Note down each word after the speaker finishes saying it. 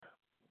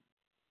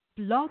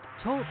Blog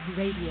Talk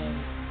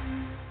Radio.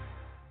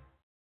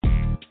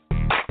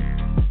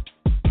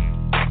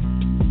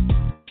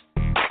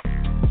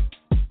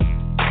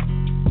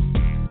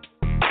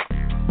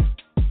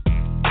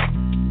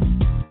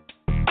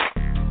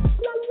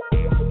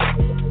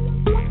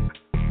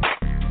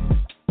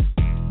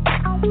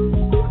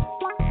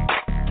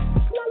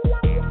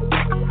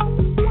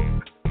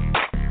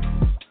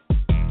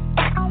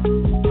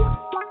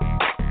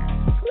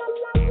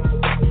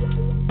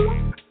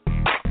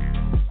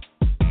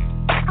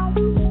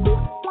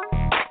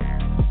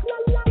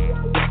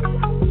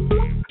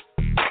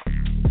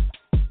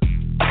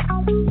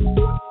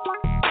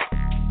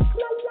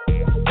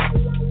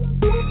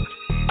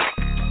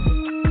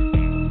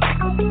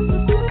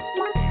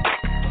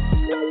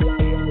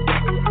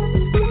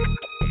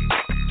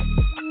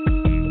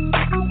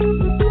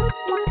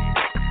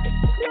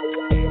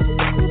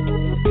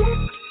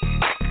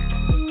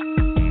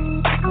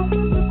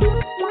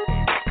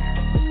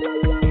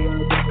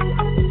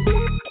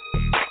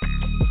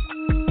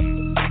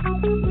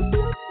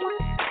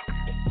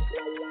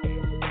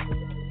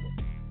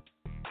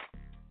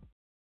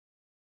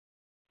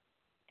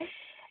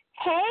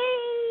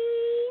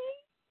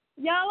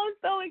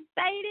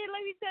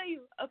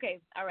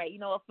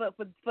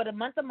 For the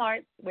month of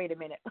March, wait a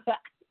minute.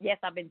 Yes,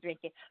 I've been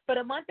drinking. For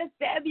the month of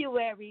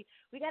February,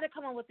 we got to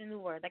come up with a new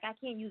word. Like, I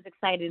can't use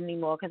excited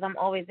anymore because I'm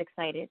always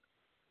excited.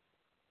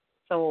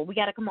 So we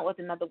got to come up with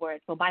another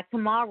word. So by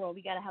tomorrow,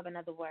 we got to have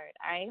another word,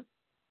 all right?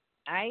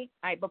 All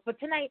right. But for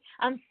tonight,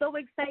 I'm so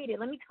excited.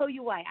 Let me tell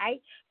you why.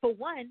 For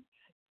one,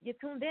 you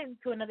tuned in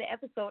to another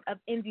episode of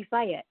Indie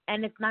Fire,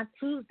 and it's not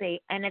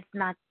Tuesday, and it's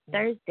not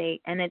Thursday,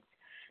 and it's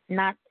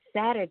not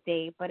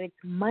Saturday, but it's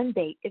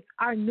Monday. It's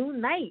our new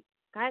night.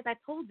 Guys, I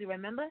told you,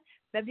 remember?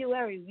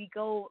 February, we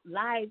go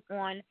live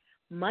on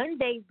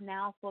Mondays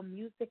now for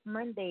Music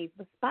Mondays.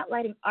 We're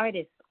spotlighting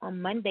artists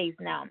on Mondays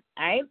now,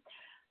 all right?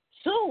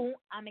 So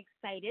I'm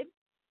excited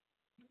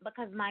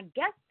because my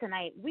guest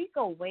tonight, we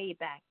go way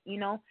back,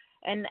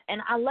 and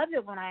I love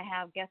it when I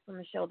have guests on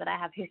the show that I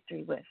have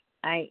history with.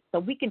 All right, so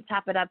we can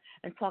chop it up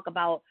and talk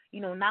about,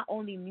 not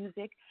only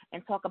music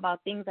and talk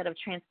about things that have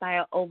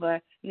transpired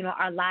over,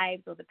 our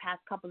lives over the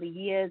past couple of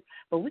years,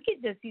 but we can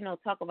just,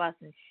 talk about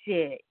some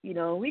shit.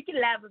 We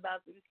can laugh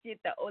about some shit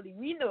that only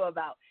we know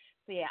about.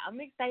 So, yeah, I'm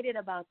excited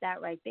about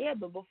that right there.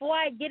 But before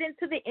I get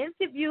into the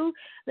interview,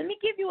 let me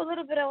give you a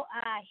little bit of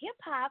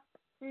hip-hop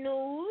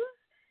news,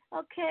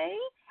 okay?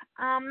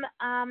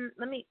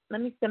 Let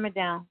me simmer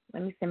down.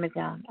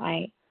 All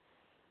right.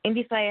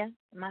 Indie Fire,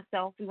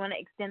 myself, we want to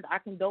extend our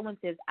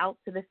condolences out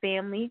to the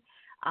family.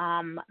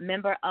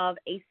 Member of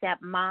ASAP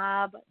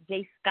Mob,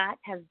 Jay Scott,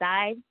 has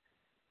died.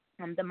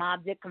 The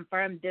Mob did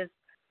confirm this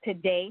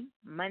today,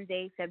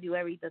 Monday,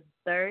 February the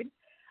 3rd.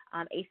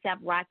 ASAP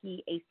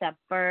Rocky, ASAP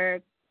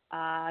Ferg,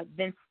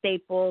 Vince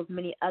Staples,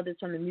 many others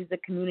from the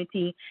music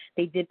community,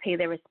 they did pay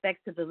their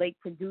respects to the late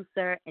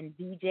producer and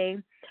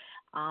DJ.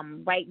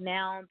 Right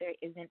now, there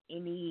isn't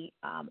any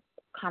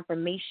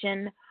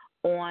confirmation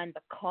on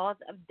the cause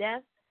of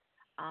death.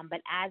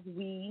 But as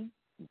we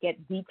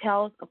get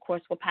details, of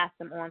course, we'll pass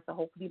them on. So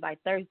hopefully by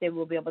Thursday,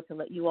 we'll be able to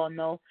let you all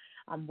know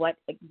what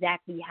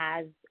exactly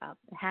has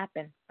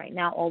happened. Right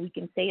now, all we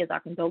can say is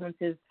our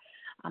condolences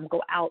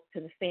go out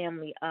to the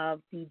family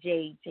of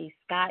DJ Jay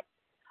Scott.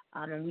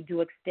 And we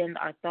do extend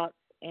our thoughts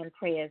and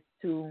prayers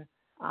to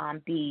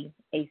the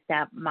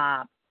ASAP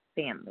Mob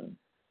family.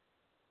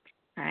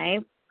 All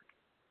right.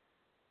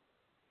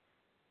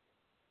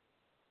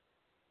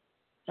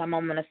 So I'm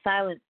on a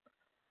silence.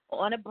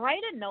 On a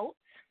brighter note,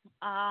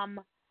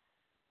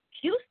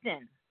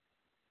 Houston.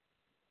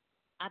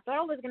 I thought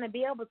I was going to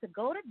be able to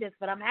go to this,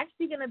 but I'm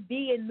actually going to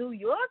be in New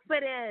York for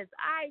this.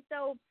 All right,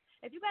 so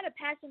if you got a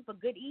passion for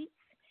good eats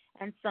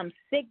and some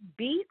sick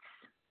beats,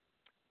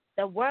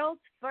 the world's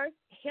first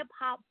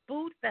hip-hop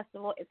food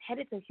festival is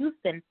headed to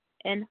Houston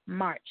in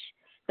March.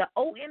 The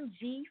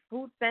OMG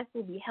Food Fest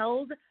will be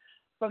held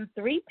from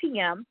 3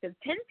 p.m. to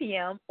 10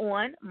 p.m.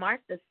 on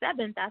March the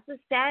 7th. That's a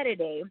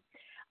Saturday.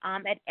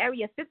 At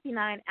Area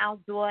 59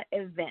 outdoor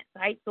event,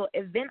 right? So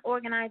event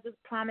organizers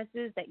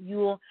promises that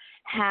you'll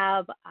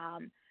have,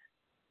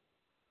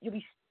 you'll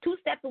be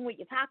two-stepping with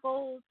your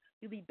tacos,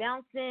 you'll be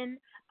bouncing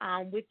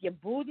with your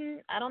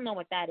boudin. I don't know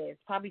what that is.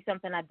 Probably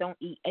something I don't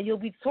eat. And you'll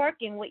be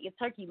twerking with your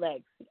turkey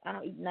legs. I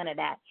don't eat none of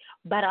that.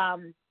 But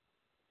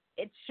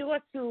it's sure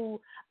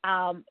to,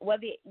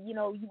 whether, you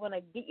want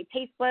to get your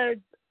taste buds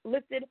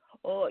lifted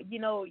or,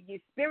 your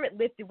spirit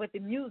lifted with the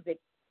music,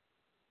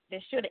 they're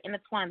sure to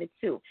intertwine the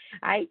two.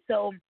 All right,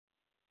 so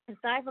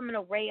aside from an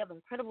array of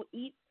incredible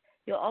eats,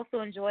 you'll also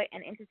enjoy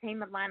an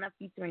entertainment lineup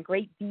featuring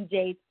great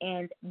DJs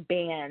and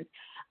bands.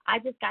 I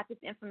just got this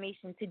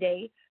information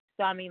today,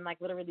 so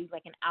literally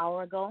an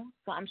hour ago.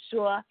 So I'm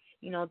sure,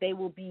 they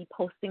will be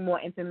posting more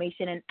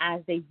information, and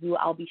as they do,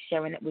 I'll be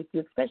sharing it with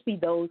you, especially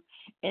those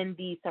in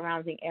the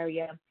surrounding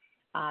area.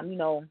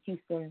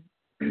 Houston,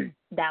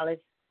 Dallas.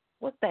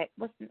 What's that?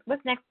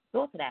 What's next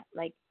door to that?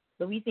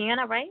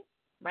 Louisiana, right?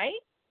 Right?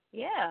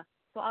 Yeah,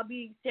 so I'll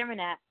be sharing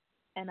that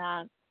and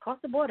cross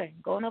the border,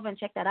 going over and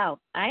check that out,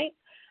 all right?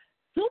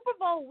 Super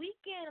Bowl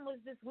weekend was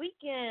this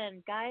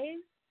weekend, guys.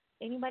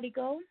 Anybody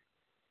go?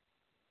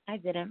 I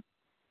didn't.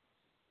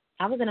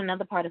 I was in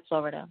another part of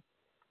Florida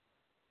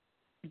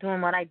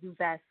doing what I do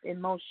best, in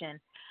motion,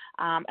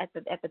 at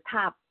the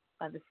top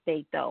of the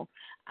state though.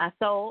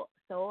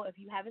 So if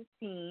you haven't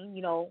seen,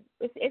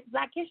 it's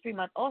Black History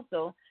Month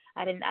also.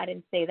 I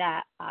didn't say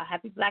that.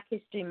 Happy Black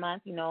History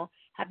Month,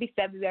 happy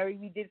February.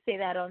 We did say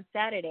that on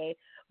Saturday.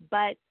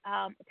 But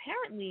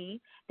apparently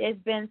there's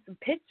been some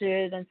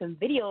pictures and some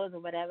videos or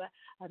whatever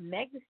of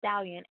Meg Thee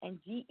Stallion and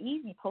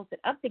G-Eazy posted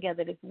up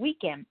together this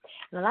weekend.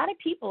 And a lot of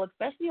people,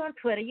 especially on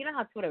Twitter, you know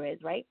how Twitter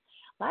is, right?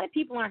 A lot of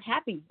people aren't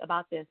happy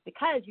about this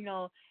because,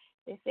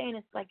 they're saying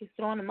it's like it's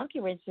throwing a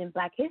monkey wrench in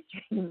Black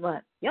History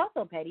Month. Y'all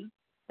so petty.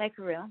 Like,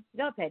 for real.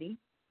 Y'all petty.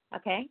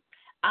 Okay?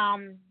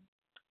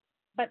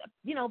 But,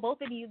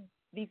 both of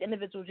these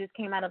individuals just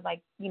came out of,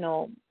 like,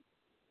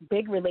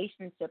 big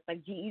relationships.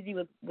 Like, G-Eazy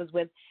was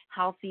with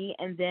Halsey,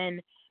 and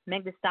then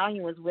Meg Thee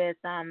Stallion was with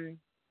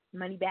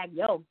Moneybagg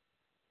Yo.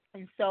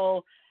 And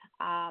so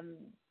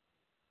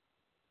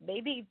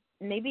maybe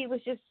it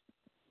was just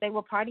they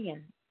were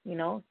partying,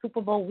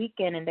 Super Bowl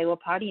weekend, and they were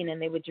partying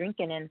and they were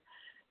drinking, and,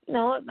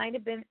 it might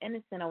have been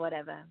innocent or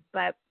whatever.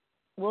 But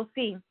we'll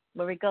see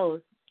where it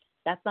goes.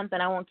 That's something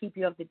I won't keep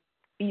you up to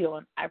speed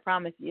on, I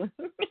promise you.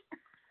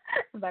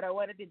 But I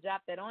wanted to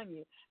drop that on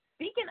you.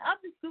 Speaking of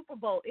the Super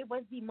Bowl, it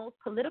was the most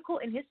political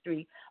in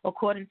history,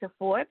 according to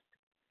Forbes.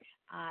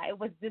 It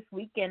was this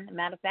weekend.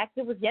 Matter of fact,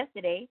 it was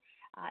yesterday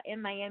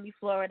in Miami,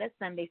 Florida,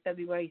 Sunday,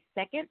 February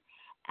 2nd.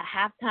 A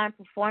halftime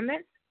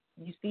performance.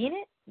 You seen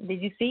it?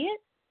 Did you see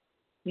it?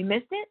 You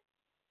missed it?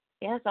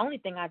 Yeah, that's the only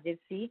thing I did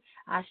see.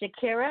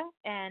 Shakira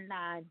and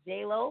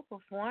J-Lo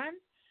performed.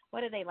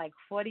 What are they, like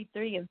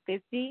 43 and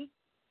 50?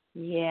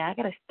 Yeah, I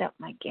got to step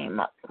my game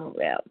up for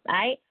real. All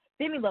right?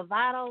 Demi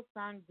Lovato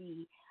sung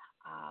the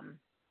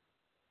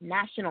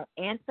national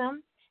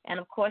anthem. And,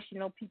 of course,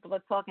 people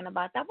are talking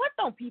about that. What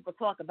don't people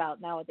talk about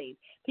nowadays?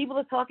 People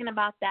are talking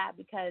about that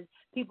because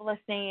people are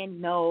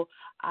saying,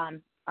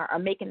 are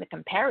making the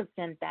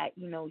comparison that,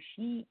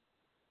 she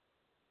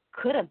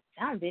could have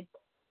sounded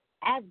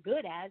as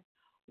good as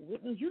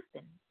Whitney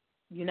Houston,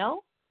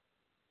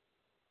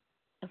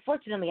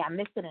 Unfortunately, I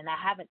missed it and I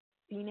haven't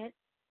seen it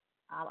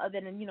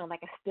other than,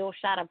 like a still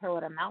shot of her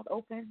with her mouth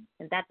open.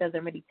 And that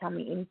doesn't really tell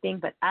me anything,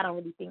 but I don't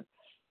really think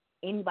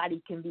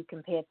anybody can be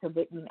compared to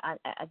Whitney. I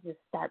just,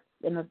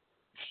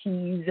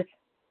 she's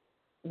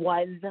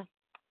was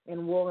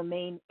and will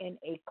remain in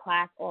a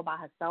class all by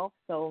herself.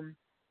 So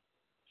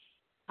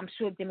I'm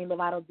sure Demi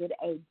Lovato did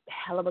a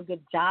hell of a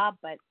good job,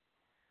 but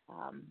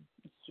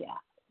yeah.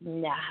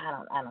 Nah,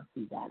 I don't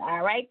see that.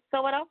 All right.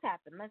 So what else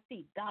happened? Let's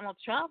see. Donald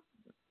Trump,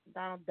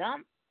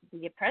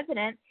 the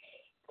president,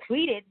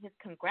 tweeted his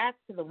congrats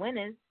to the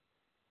winners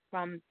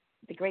from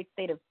the great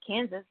state of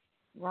Kansas,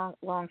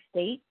 long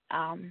state.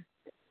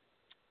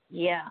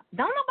 Yeah.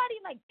 Don't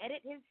nobody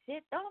edit his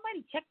shit. Don't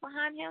nobody check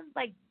behind him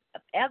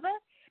ever.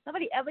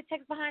 Nobody ever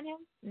checks behind him.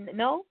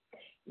 No.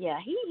 Yeah.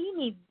 He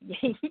needs.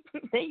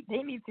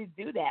 They need to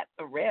do that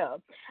for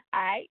real.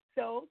 All right.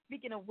 So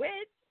speaking of which,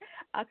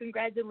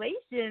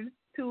 congratulations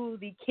to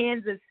the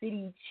Kansas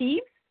City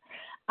Chiefs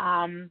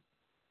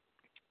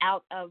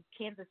out of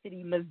Kansas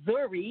City,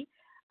 Missouri,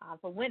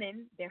 for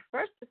winning their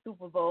first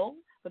Super Bowl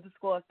with a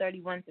score of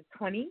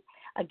 31-20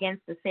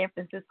 against the San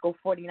Francisco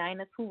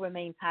 49ers, who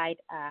remain tied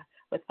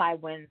with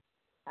 5 wins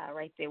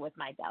right there with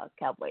my Dallas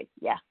Cowboys.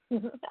 Yeah. All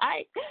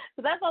right.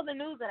 So that's all the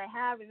news that I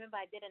have. Remember,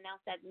 I did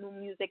announce that new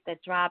music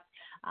that dropped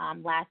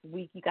last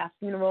week. You got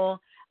Funeral,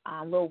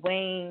 Lil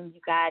Wayne.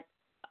 You got,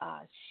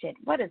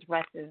 what is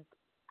Russ's?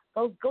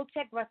 Go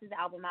check Russ's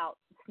album out.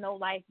 Snow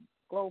Life,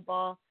 Glow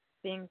Ball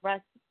thing. Russ,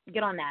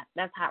 get on that.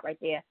 That's hot right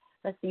there.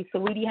 Let's see.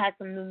 Saweetie had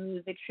some new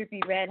music.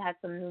 Trippie Redd had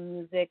some new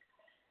music.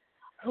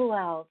 Who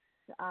else?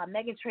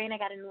 Meghan Trainor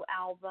got a new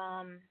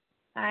album.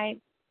 All right.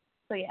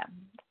 So, yeah.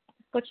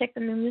 Go check the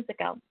new music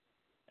out.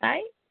 All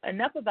right?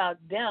 Enough about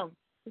them.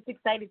 Just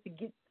excited to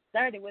get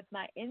started with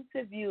my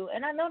interview.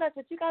 And I know that's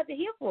what you guys are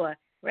here for,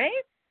 right?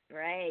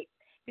 Right.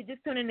 If you're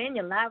just tuning in,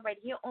 you're live right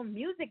here on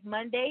Music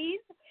Mondays.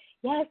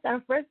 Yes,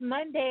 our first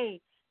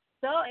Monday.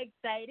 So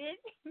excited.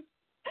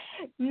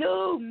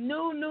 New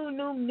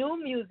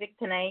music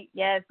tonight.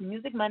 Yes,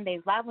 Music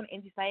Mondays, live on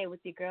Indie Fire with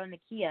your girl,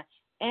 Nakia,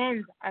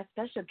 and our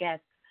special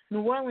guest,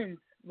 New Orleans,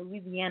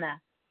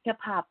 Louisiana,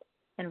 hip-hop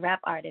and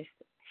rap artist,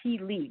 T.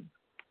 Lee.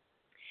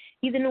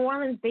 He's a New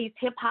Orleans-based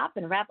hip-hop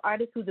and rap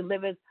artist who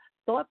delivers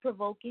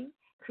thought-provoking,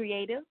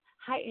 creative,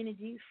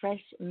 high-energy,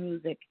 fresh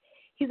music.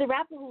 He's a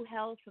rapper who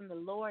hails from the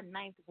lower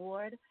Ninth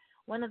Ward,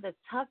 one of the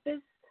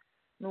toughest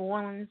New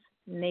Orleans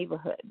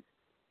neighborhoods.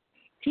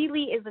 T.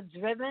 Lee is a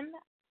driven,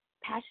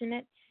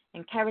 passionate,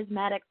 and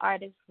charismatic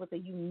artist with a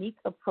unique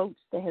approach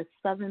to his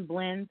southern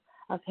blends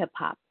of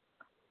hip-hop.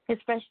 His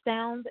fresh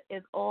sound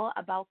is all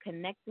about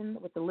connecting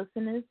with the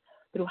listeners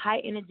through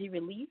high-energy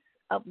release,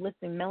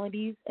 uplifting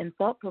melodies, and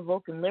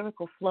thought-provoking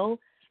lyrical flow,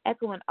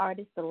 echoing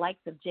artists the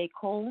likes of J.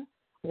 Cole,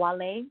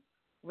 Wale,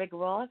 Rick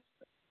Ross,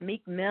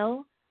 Meek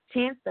Mill,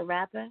 Chance the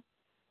Rapper,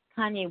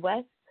 Kanye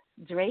West,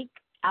 Drake,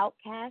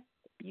 Outkast,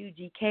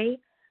 UGK,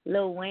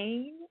 Lil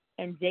Wayne,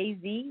 and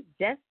Jay-Z,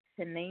 just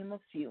to name a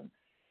few.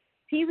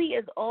 Pee Wee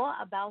is all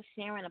about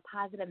sharing a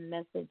positive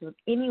message with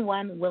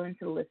anyone willing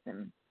to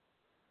listen.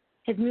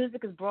 His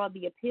music is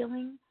broadly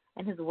appealing,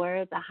 and his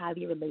words are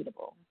highly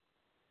relatable.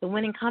 The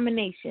winning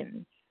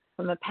combination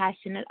from a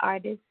passionate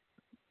artist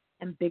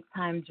and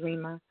big-time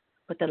dreamer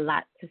with a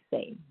lot to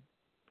say.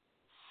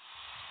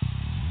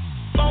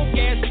 Funk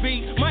ass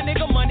beat, my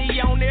nigga money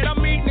on it.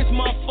 I'm eating this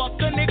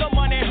motherfucker, nigga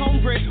money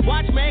hungry.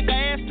 Watch mega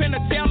ass pin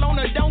a tail on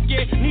a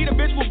donkey. Need a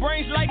bitch with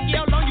brains like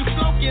yell on you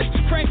flunkies.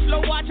 Crank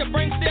slow watch a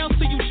bring sales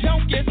to you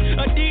junkies.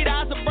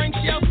 Adidas a bring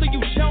shells to you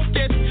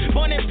junkies.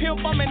 Born and pimp,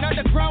 I'm an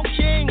underground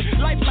king.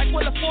 Life like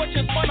Wheel of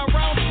Fortune, spun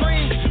around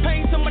screens.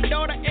 Pain to my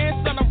daughter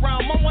and son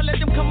around. Mom won't let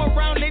them come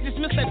around, they just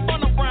miss that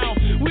fun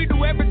around. We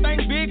do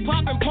everything big,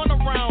 pop and punt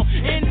around.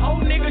 And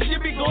old niggas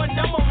should be going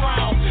dumb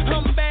around.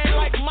 I'm bad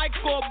like Mike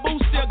for a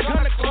boost, still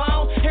gonna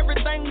clown.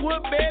 Everything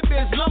wood, baby,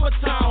 is lumber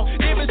town.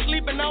 They been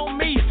sleeping on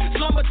me,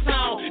 slumber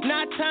town.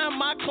 Night time,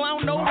 my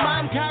clown, no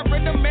rhyme. Got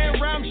rid of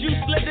man rhymes, you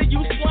slither,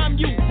 you slime,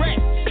 you rat,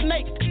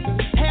 snake,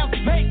 half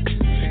baked.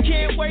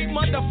 Can't wait,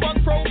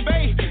 motherfuck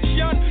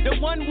probation. The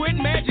one with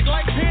magic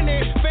like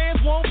Penny. Fans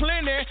want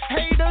plenty,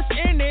 haters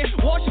in it.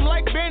 Wash them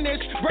like Bennis,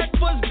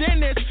 breakfast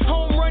Dennis.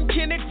 Home run,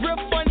 Kenny, grip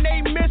fun,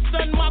 they miss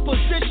on my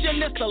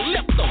position. It's a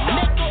lift them,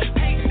 nigga.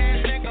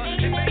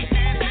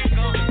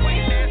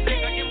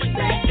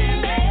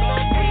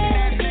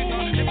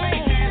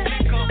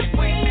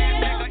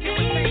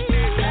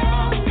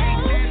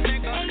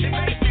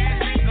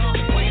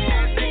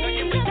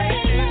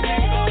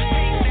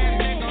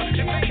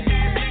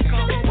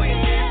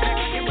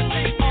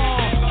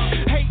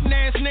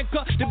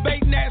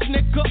 Debating ass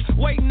nigga,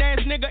 waiting ass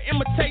nigga,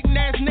 imitating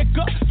ass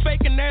nigga,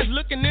 faking ass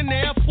looking in the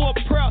air for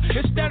a prayer.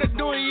 Instead of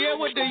doing yeah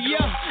with the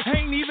yeah,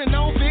 ain't even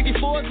on Biggie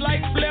for his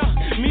light flare.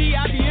 Me,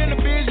 I be in the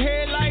bitch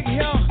head like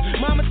hell.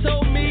 Mama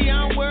told me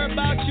I don't worry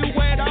about you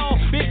at all.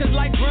 Because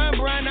like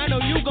Brian, I know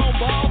you gon'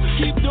 ball.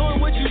 Keep doing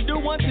what you do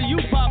until you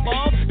pop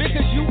off.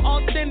 Because you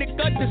authentic,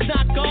 cut the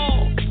sock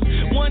off.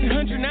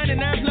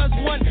 199 plus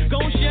 1,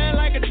 gon' shine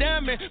like a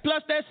diamond.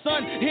 Plus that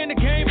sun in the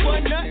game for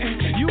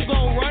nothing. You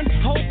gon' run,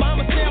 hope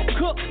I'ma self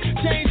cook.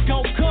 Change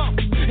gon' come.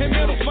 And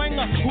middle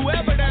finger,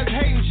 whoever that's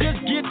hating,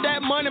 just get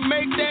that money,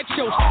 make that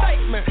your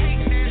statement.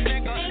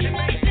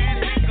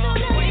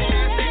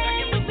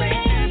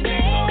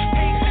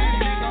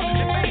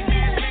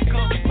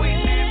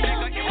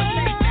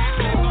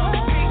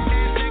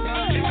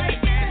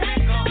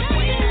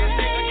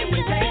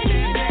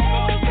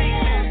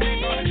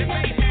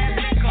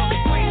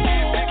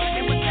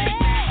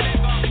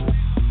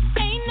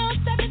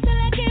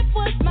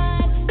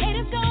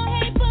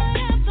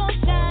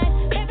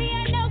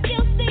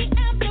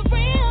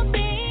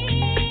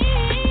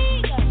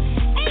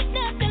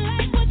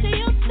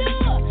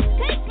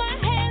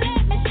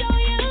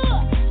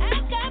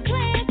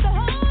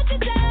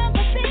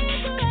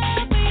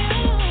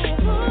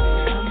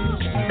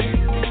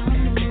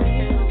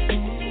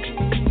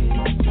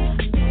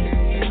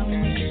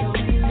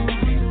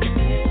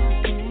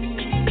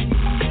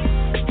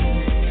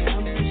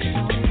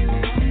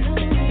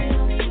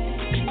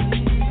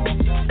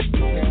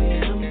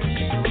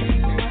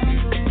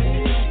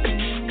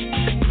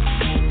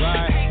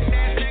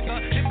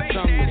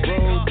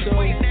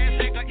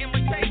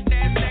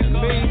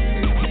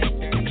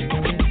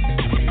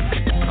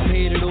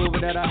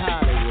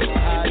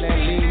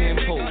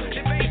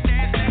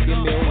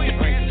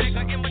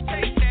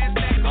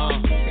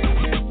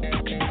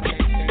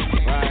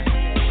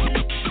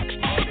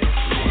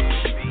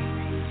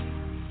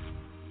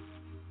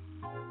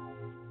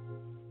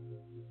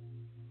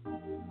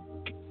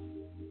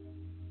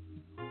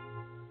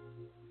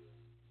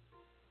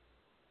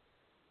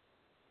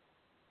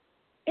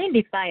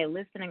 Indie Fire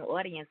listening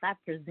audience, I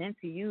present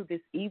to you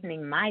this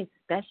evening my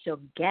special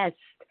guest,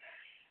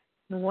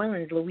 New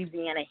Orleans,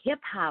 Louisiana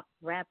hip-hop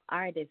rap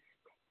artist,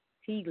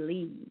 T.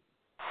 Lee.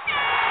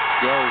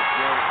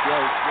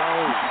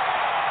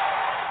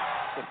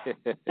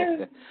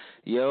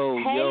 Yo.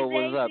 Yo,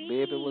 what's up,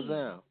 baby? What's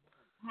up?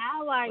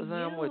 How are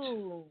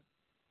you?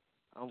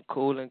 I'm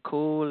cool and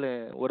cool.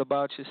 And what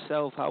about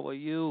yourself? How are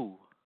you?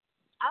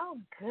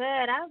 I'm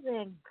good. I've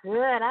been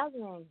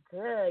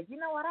good. You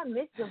know what? I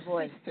miss your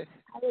voice.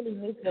 I really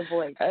miss your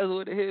voice. That's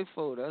what it's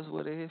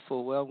here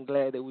for. Well, I'm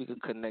glad that we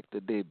could connect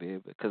today, baby,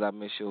 because I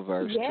miss your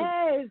verse, too.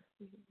 Yes.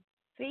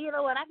 See, you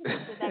know what? I can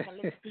just sit back and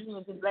listen to you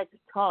and just let you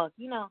talk.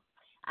 You know,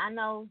 I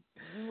know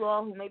you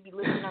all who may be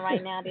listening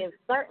right now, there's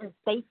certain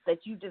states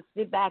that you just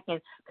sit back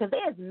and, because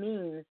there's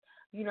memes,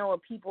 you know,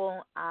 of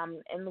people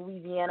in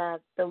Louisiana,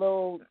 the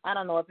little, I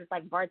don't know if it's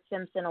like Bart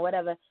Simpson or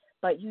whatever,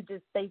 but you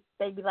just, they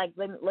be like,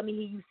 let me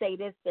hear you say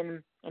this,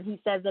 and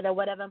he says it or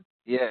whatever.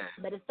 Yeah.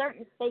 But it's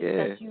certain states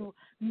that you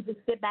just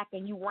sit back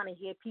and you want to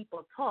hear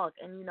people talk,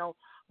 and you know,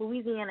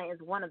 Louisiana is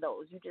one of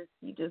those. You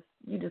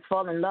just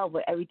fall in love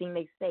with everything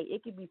they say.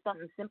 It could be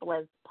something simple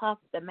as Puff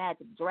the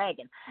Magic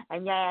Dragon,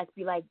 and your ass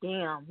be like,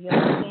 damn, you know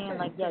what I'm saying?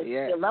 Like, yeah,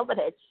 you're in love with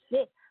that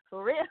shit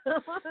For real.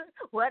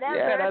 Whatever.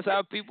 Yeah, that's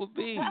how people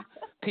be.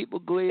 People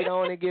go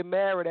on and get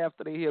married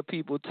after they hear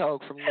people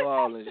talk from New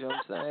Orleans. You know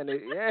what I'm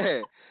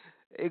saying?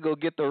 They go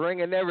get the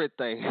ring and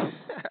everything.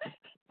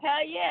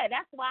 Hell yeah,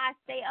 that's why I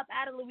stay up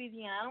out of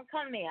Louisiana. I don't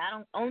come there. I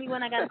don't only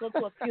when I gotta go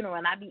to a funeral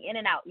and I be in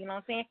and out. You know what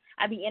I'm saying?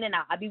 I be in and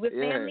out. I be with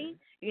family.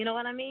 You know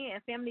what I mean?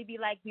 And family be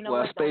like, you know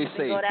well, what? Don't stay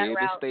safe, go that baby.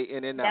 route. Stay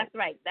in and out. That's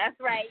right. That's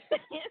right.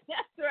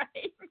 That's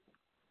right.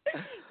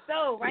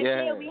 So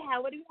there we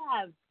have. What do we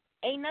have?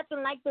 Ain't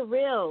Nothing Like the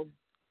Real.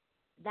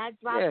 That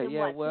dropped in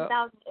what?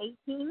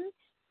 2018.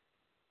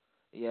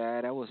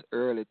 Yeah, that was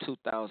early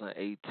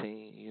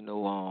 2018. You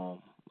know,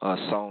 a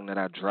song that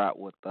I dropped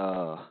with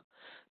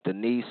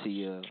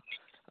Denicia.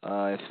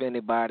 If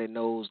anybody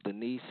knows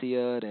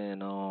Denicia,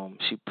 then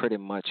she pretty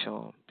much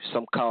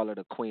some call her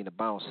the Queen of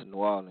Bounce in New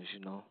Orleans.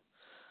 You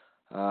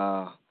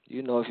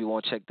know, if you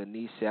want to check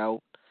Denicia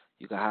out,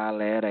 you can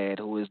holler at her at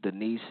Who Is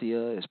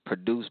Denicia. It's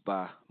produced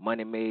by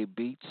Money Made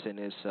Beats, and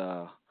it's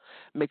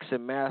mixed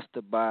and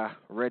mastered by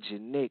Reggie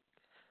Nick,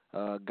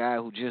 a guy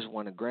who just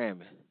won a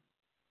Grammy.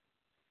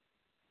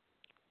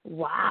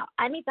 Wow.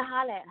 I need to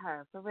holler at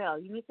her, for real.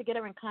 You need to get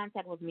her in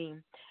contact with me.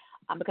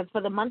 Because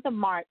for the month of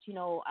March, you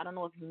know, I don't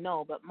know if you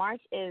know, but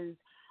March is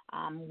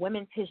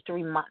Women's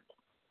History Month.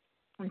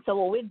 And so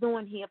what we're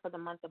doing here for the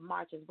month of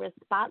March is we're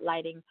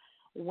spotlighting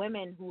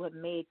women who have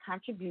made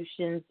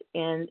contributions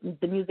in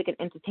the music and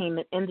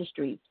entertainment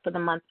industries for the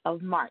month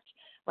of March.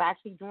 We're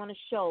actually doing a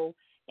show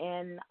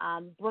in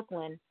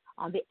Brooklyn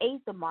on the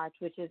 8th of March,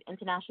 which is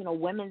International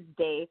Women's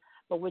Day,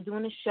 but we're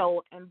doing a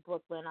show in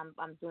Brooklyn.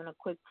 I'm doing a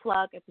quick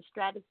plug at the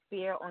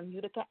Stratosphere on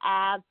Utica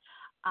Ave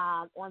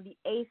on the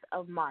 8th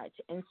of March.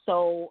 And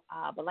so,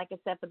 but like I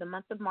said, for the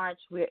month of March,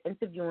 we're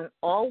interviewing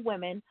all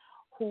women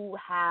who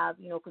have,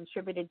 you know,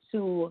 contributed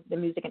to the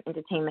music and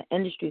entertainment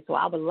industry. So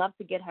I would love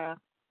to get her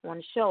on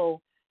the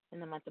show in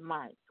the month of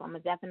March. So I'm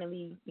going to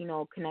definitely, you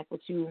know, connect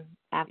with you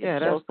after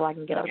the show so I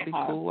can get up with her.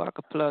 That'd be cool. I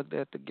could plug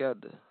that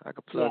together.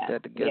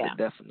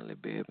 Definitely,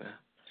 baby.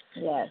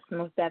 Yes,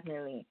 most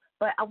definitely.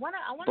 But I want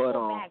to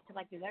go back to,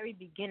 like, the very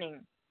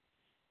beginning.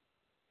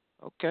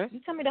 Okay. You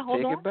tell me to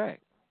hold on? Take it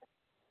back.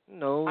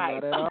 No,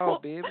 not at all,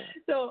 baby.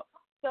 So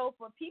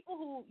for people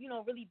who, you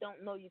know, really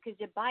don't know you, because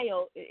your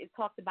bio, it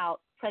talks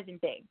about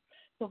present day.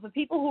 So for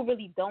people who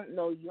really don't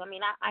know you, I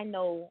mean, I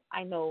know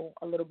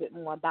a little bit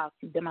more about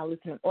you than my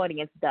listening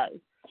audience does.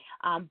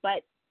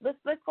 But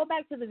let's go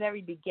back to the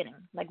very beginning.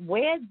 Like,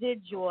 where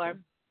did your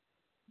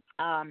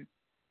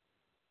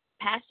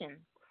passion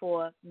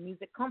for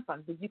music come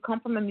from? Did you come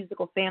from a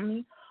musical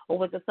family, or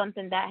was it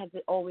something that has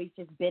always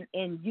just been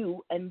in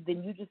you, and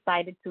then you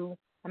decided to,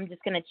 I'm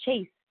just going to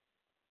chase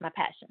my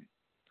passion?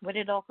 Where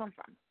did it all come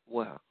from?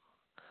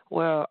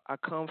 Well, I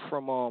come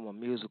from a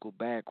musical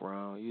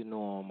background. You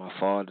know, my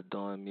father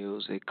doing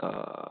music,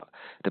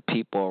 the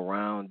people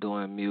around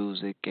doing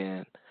music,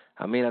 and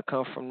I mean, I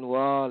come from New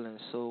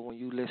Orleans. So when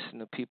you listen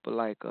to people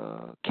like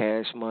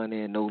Cash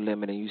Money and No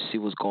Limit, and you see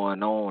what's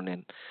going on,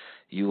 and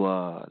you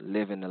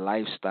living the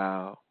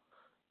lifestyle,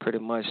 pretty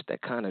much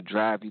that kind of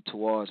drive you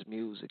towards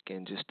music,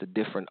 and just the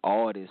different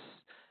artists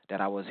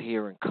that I was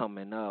hearing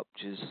coming up,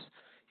 just,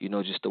 you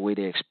know, just the way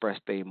they express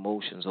their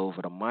emotions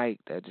over the mic,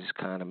 that just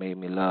kind of made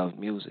me love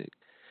music.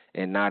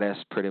 And now that's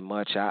pretty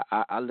much,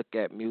 I look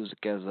at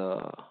music as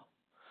a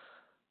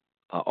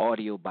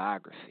audio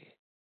biography.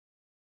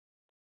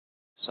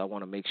 So I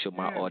want to make sure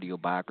my audio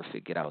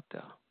biography get out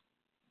there.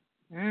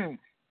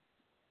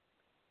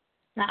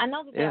 Now, I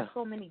know that there are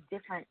so many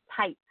different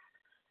types,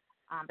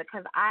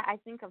 because I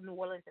think of New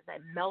Orleans as a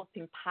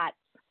melting pot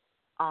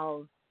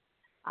of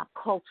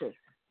cultures.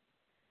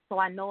 So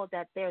I know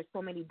that there are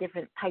so many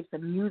different types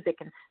of music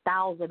and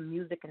styles of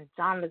music and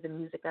genres of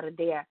music that are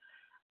there.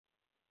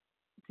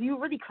 Do you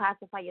really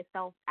classify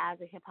yourself as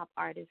a hip-hop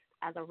artist,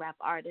 as a rap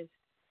artist?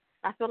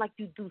 I feel like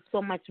you do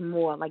so much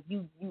more. Like,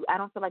 I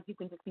don't feel like you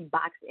can just be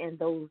boxed in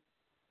those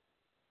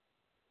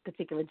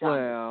particular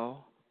genres.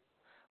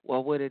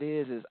 Well, what it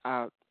is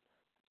I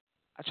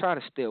try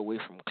to stay away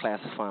from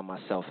classifying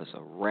myself as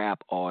a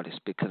rap artist,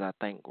 because I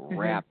think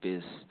rap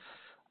is,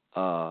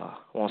 I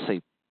want to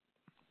say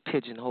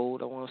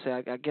pigeonholed.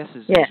 I guess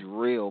it's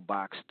real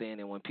boxed in,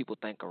 and when people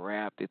think of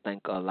rap, they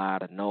think of a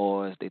lot of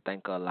noise, they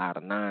think of a lot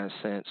of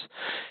nonsense,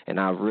 and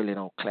I really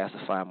don't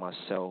classify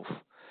myself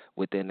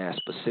within that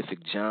specific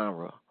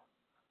genre,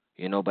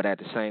 you know, but at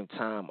the same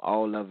time,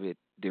 all of it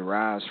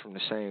derives from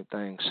the same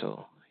thing.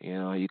 So, you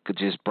know, you could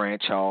just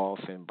branch off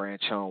and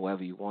branch on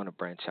wherever you want to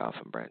branch off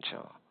and branch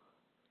on.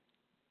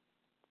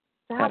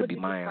 So how would you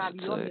describe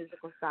your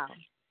musical style?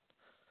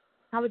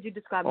 How would you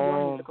describe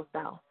your musical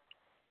style?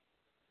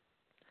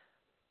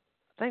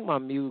 I think my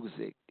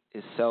music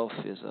itself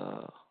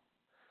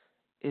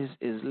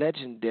is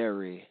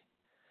legendary,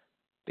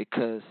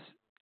 because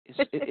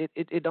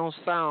it don't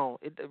sound,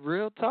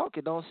 real talk,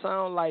 it don't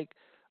sound like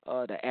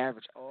the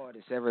average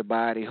artist.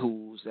 Everybody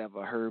who's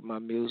ever heard my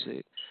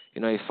music,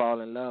 you know, they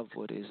fall in love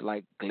with it. It's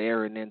like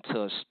glaring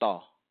into a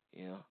star,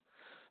 you know.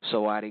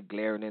 So while they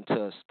glaring into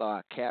a star,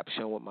 I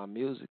caption with my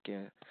music,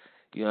 and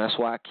you know, that's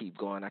why I keep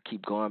going. I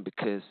keep going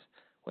because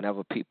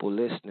whenever people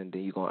listening,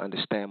 then you're gonna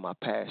understand my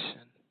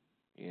passion.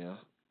 You know.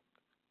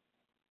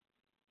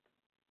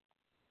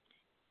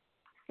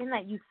 In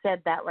that you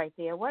said that right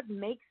there, what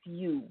makes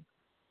you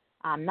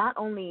not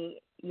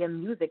only your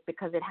music,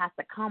 because it has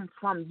to come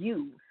from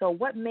you. So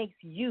what makes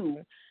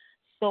you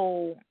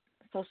so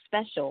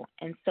special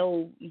and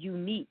so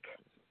unique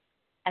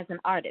as an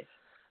artist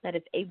that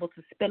is able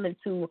to spill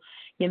into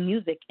your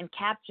music and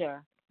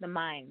capture the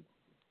minds,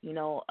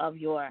 of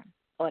your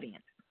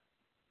audience?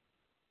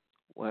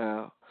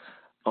 Well,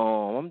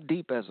 I'm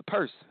deep as a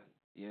person.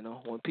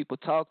 When people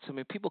talk to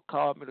me, people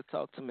call me to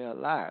talk to me a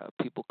lot.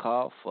 People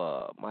call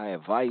for my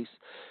advice,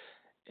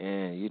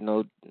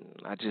 and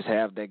I just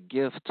have that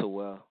gift to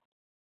where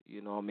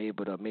I'm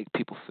able to make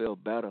people feel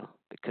better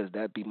because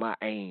that be my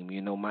aim.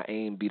 My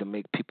aim be to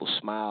make people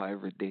smile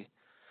every day.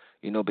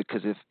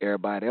 Because if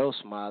everybody else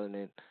smiling,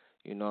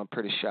 then I'm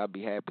pretty sure I'll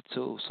be happy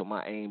too. So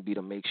my aim be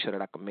to make sure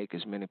that I can make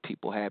as many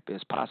people happy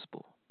as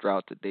possible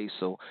throughout the day.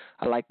 So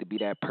I like to be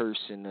that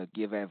person to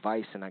give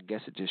advice, and I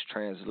guess it just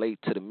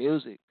translates to the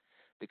music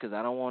because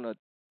I don't want to,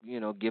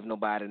 give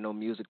nobody no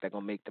music that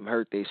gonna make them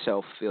hurt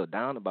themselves, feel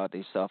down about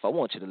themselves. I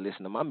want you to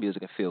listen to my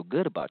music and feel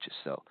good about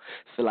yourself.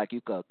 Feel like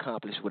you can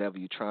accomplish whatever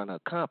you're trying to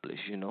accomplish.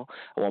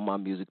 I want my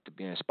music to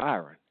be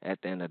inspiring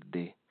at the end of the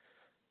day.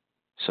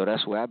 So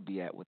that's where I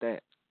be at with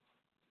that.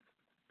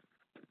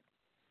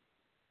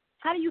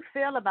 How do you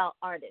feel about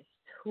artists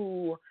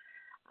who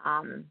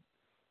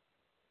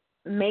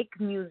make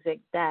music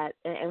that,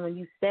 and when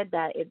you said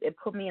that, it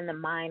put me in the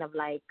mind of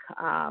like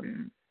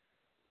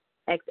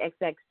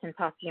XXX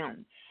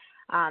Tentacion,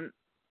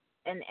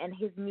 and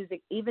his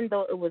music, even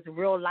though it was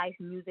real life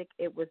music,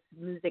 it was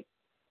music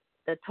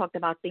that talked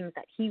about things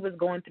that he was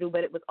going through,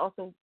 but it was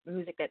also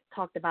music that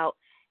talked about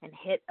and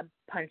hit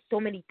upon so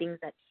many things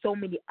that so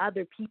many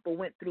other people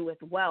went through as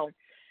well,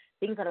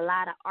 things that a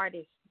lot of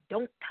artists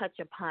don't touch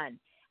upon.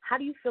 How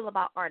do you feel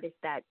about artists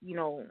that,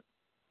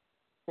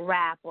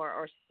 rap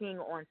or sing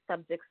on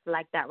subjects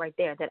like that right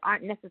there that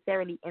aren't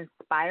necessarily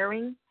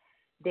inspiring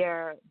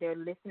their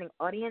listening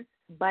audience,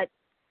 but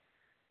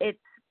it's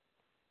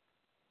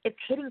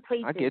hitting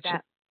places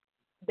that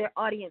their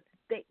audience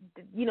they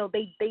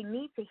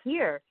need to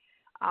hear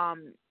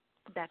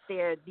that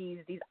they're these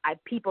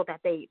people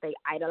that they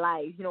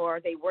idolize, or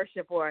they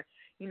worship, or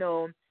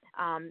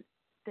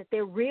that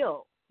they're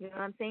real. You know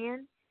what I'm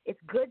saying? It's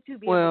good to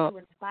be able to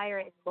inspire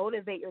and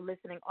motivate your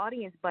listening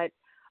audience, but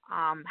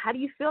how do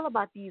you feel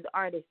about these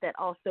artists that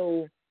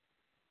also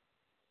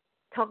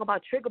talk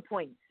about trigger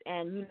points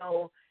and,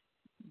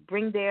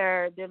 bring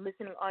their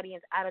listening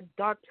audience out of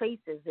dark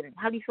places? And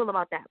how do you feel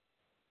about that?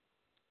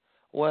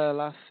 Well,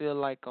 I feel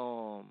like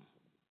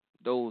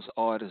those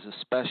artists are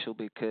special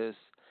because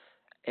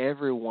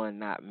everyone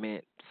not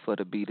meant for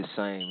to be the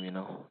same,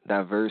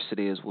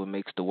 Diversity is what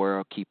makes the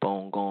world keep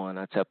on going.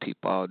 I tell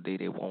people all day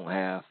they won't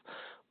have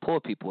poor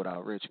people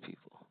without rich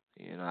people.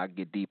 I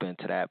get deep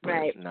into that,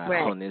 but not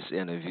on this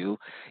interview.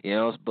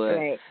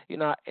 But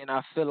and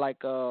I feel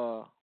like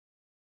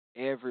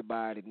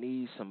everybody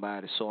needs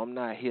somebody, so I'm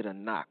not here to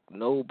knock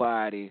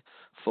nobody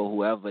for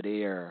whoever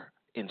they're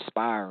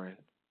inspiring,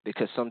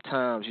 because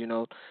sometimes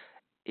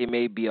it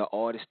may be an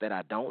artist that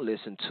I don't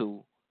listen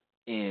to,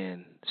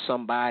 and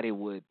somebody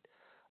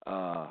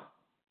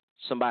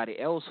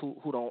else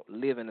who don't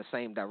live in the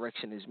same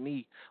direction as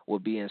me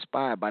would be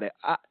inspired by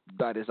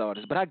this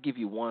artist. But I'll give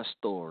you one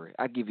story.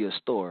 I'll give you a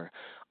story.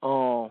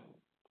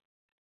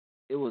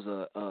 It was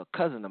a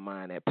cousin of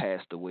mine that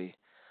passed away.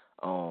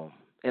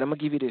 And I'm going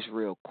to give you this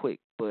real quick,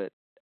 but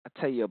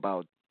I'll tell you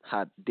about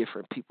how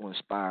different people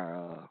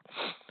inspire.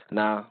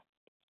 Now,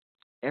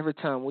 every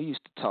time we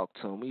used to talk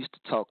to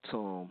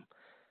him,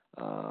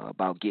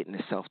 about getting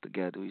himself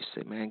together. We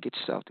said, man, get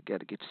yourself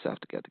together.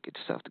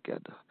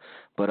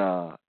 But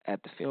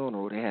at the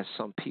funeral, they had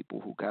some people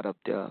who got up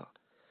there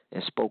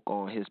and spoke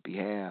on his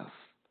behalf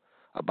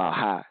about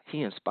how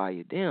he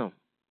inspired them.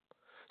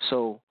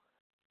 So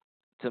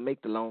to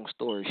make the long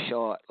story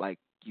short, like,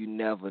 you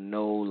never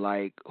know,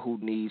 like, who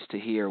needs to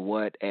hear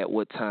what at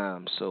what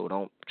time. So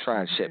don't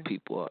try to shut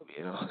people up,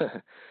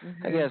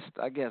 I guess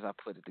I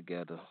put it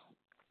together.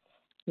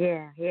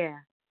 Yeah.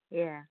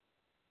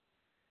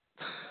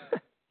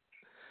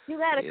 You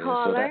got a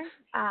caller.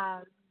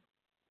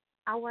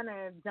 I want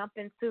to jump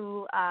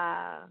into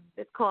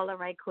this caller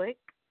right quick.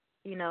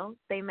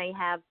 They may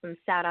have some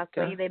shout-outs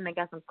for you. They may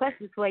got some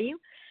questions for you.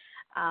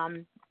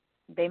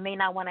 They may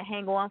not want to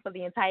hang on for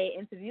the entire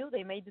interview.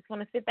 They may just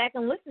want to sit back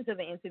and listen to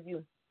the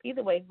interview.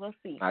 Either way, we'll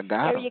see. I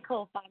got Area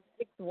code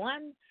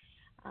 561.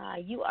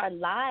 You are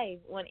live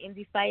on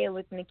Indie Fire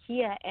with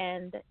Nakia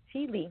and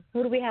Chile.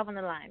 Who do we have on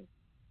the line?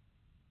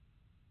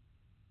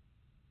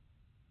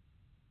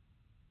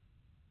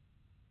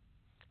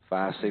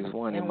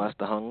 561. They must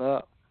have hung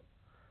up.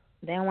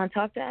 They don't want to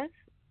talk to us?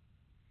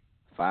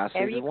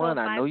 561.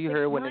 I know you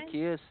heard what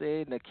Nakia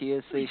said.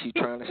 Nakia said she's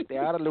trying to stay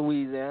out of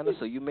Louisiana,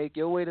 so you make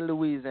your way to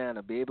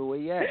Louisiana, baby. Where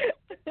you at?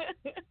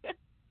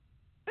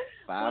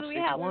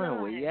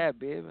 561. Where you at,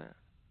 baby?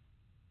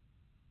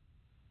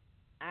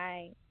 All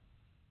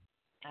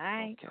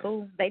right, Okay.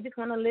 cool. They just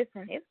want to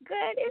listen. It's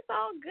good. It's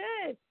all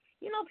good.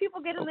 You know,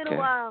 people get a little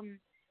Okay.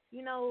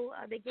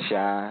 they get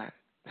Shy.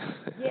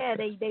 yeah,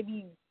 they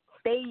be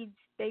they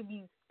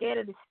be scared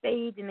of the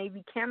stage and they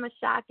be camera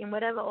shy and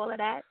whatever, all of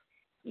that.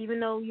 Even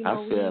though,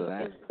 I feel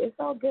that. it's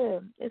all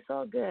good. It's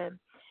all good.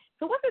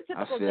 So what's a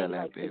typical I feel day that,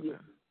 like baby. for you?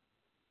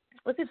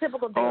 What's a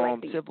typical day like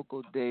for you?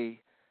 Typical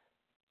day.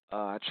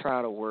 I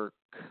try to work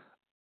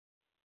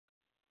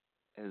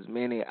as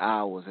many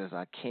hours as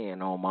I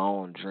can on my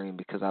own dream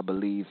because I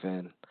believe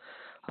in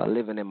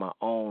living in my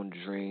own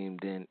dream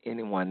than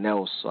anyone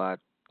else. So I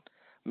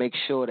make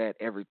sure that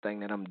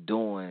everything that I'm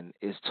doing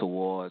is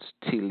towards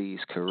T.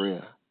 Lee's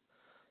career.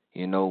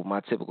 You know, my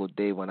typical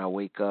day when I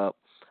wake up,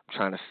 I'm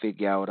trying to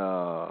figure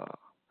out.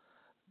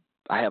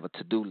 I have a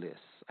to-do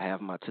list. I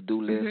have my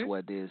to-do list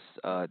where there's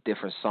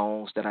different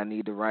songs that I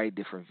need to write,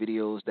 different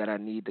videos that I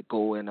need to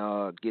go and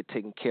get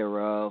taken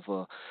care of,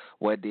 or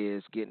where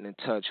there's getting in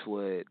touch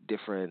with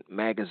different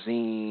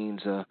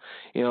magazines,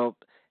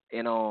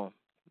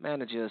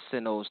 managers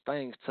send those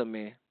things to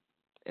me,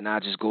 and I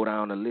just go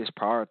down the list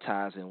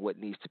prioritizing what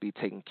needs to be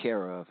taken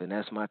care of, and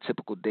that's my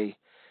typical day.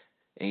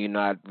 And,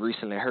 I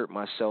recently hurt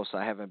myself, so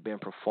I haven't been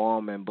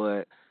performing,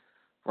 but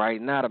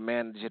right now, the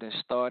manager done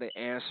started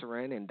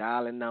answering and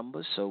dialing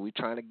numbers, so we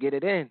trying to get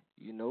it in.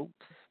 If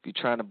you're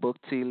trying to book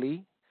T.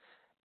 Lee,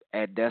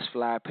 at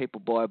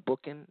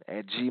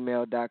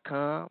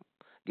deskflypaperboybooking@gmail.com.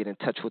 Get in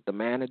touch with the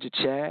manager,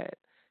 Chad,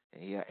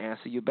 and he'll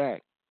answer you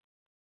back.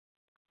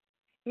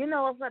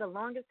 For the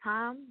longest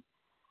time,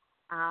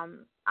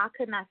 I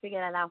could not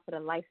figure that out for the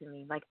life of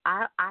me. Like,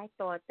 I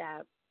thought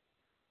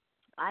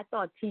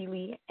T.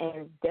 Lee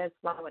and Des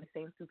Fly were the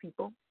same two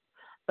people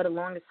for the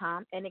longest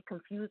time, and it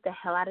confused the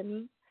hell out of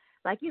me.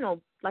 Like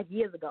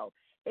years ago,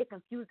 it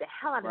confused the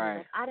hell out of me.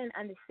 Like, I didn't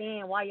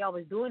understand why y'all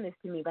was doing this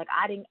to me. Like,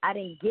 I didn't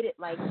get it.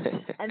 Like,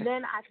 and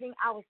then I think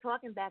I was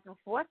talking back and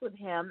forth with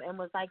him and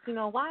was like,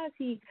 why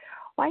he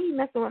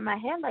messing with my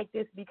head like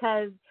this?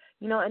 Because,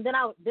 and then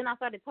I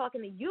started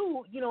talking to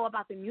you,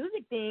 about the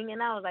music thing,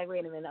 and I was like,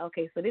 wait a minute,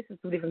 okay, so this is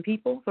two different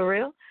people for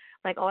real?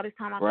 Like, all this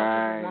time I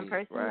thought this was one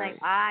person. Right.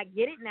 Like, I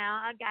get it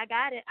now. I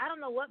got it. I don't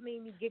know what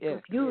made me get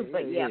confused,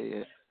 but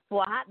yeah.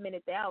 For a hot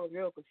minute there, I was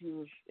real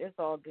confused. It's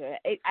all good.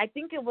 I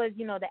think it was,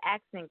 the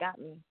accent got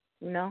me.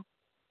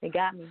 It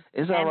got me.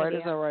 It's all right.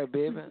 It's all right,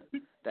 baby.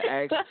 The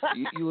accent,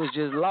 you was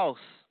just lost.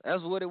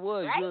 That's what it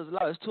was. Right? You was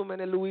lost. There's too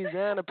many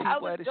Louisiana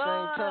people at the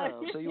gone. same time,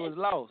 so you was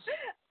lost.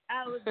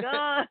 I was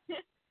gone.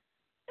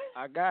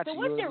 I got you. So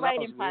what's your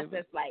writing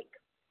process like?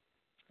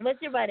 What's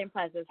your writing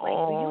process like?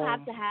 Do you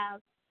have to have,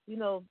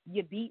 your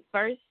beat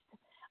first?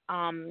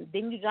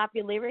 Then you drop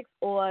your lyrics,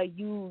 or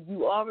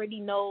you already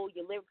know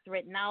your lyrics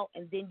written out,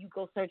 and then you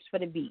go search for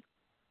the beat.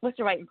 What's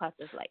your writing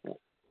process like?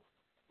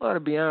 Well, to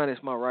be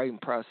honest, my writing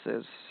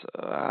process,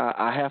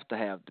 I have to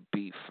have the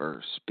beat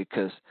first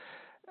because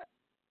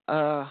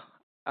I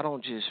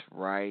don't just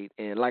write,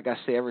 and like I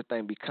said,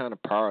 everything be kind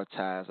of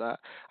prioritized. I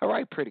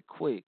write pretty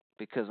quick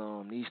because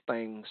these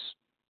things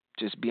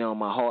just be on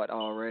my heart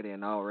already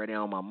and already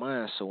on my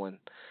mind. So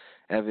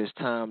whenever it's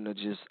time to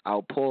just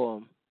outpour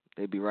them,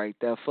 they be right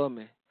there for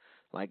me.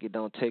 Like, it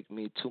don't take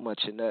me too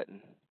much of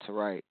nothing to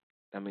write.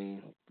 I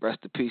mean,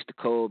 rest in peace to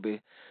Kobe.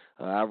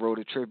 I wrote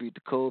a tribute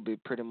to Kobe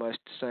pretty much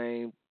the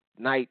same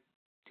night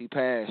he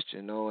passed,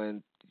 and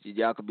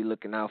y'all could be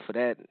looking out for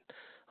that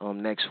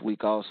next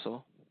week also.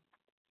 All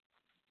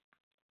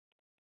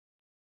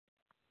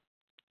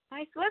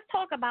right, so let's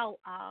talk about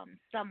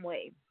Some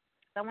Way.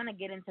 So I want to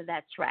get into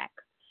that track.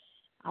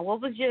 What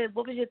was your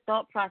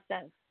thought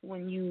process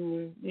when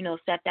you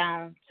sat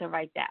down to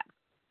write that?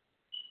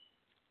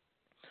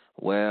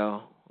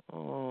 Well,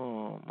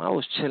 I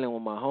was chilling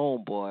with my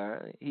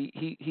homeboy.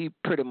 He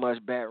pretty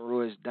much Baton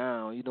Rouge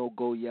down.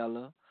 Go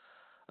Yella.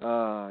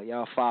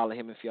 Y'all follow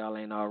him if y'all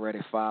ain't already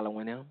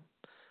following him.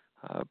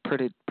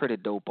 Pretty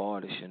dope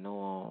artist, And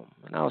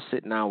I was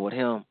sitting down with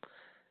him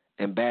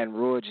in Baton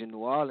Rouge in New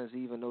Orleans,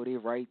 even though they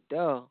right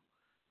there.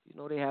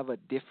 They have a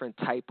different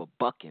type of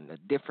bucking, a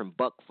different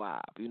buck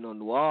vibe.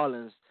 New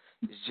Orleans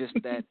is just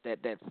that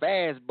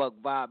fast buck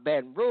vibe.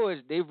 Baton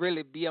Rouge, they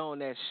really be on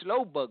that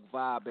slow buck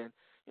vibe. And,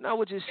 I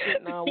was just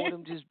sitting down with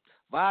him, just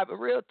vibing.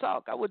 Real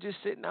talk, I was just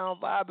sitting down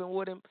vibing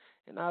with him.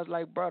 And I was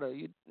like, brother,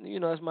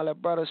 it's my little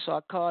brother. So I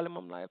called him.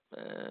 I'm like,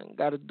 man,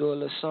 got to do a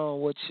little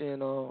song with you.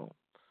 And,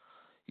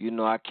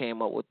 I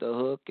came up with the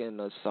hook and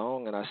the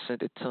song, and I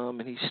sent it to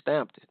him, and he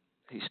stamped it.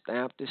 He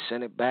stamped it,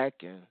 sent it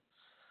back, and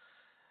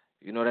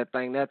that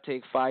thing that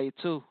take fire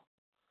too.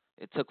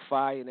 It took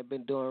fire and it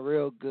been doing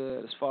real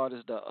good as far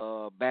as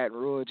the Baton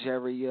Rouge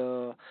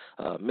area,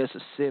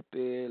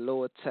 Mississippi,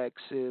 Lower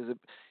Texas.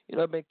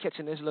 I've been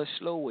catching this little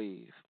slow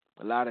wave.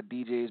 A lot of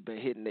DJs been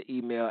hitting the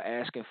email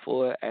asking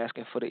for it,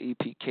 asking for the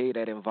EPK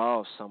that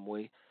involves Some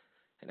Way,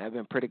 and that's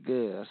been pretty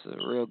good. That's a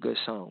real good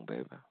song,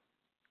 baby.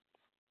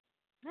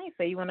 Nice.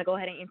 So you want to go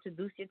ahead and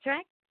introduce your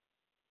track?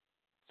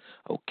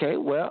 Okay,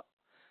 well,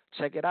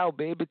 check it out,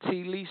 baby.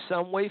 T. Lee,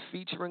 Some Way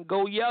featuring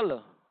Go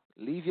Yella.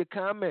 Leave your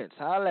comments.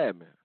 Holla at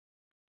me.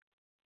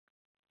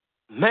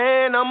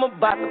 Man, I'm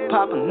about to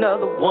pop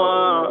another one.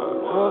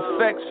 No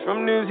effects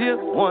from this here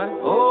one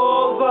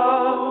over.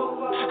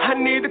 I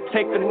need to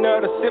take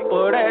another sip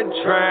of that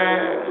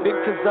drink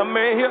because I'm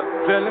in here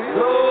feeling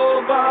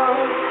sober.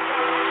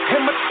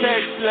 And my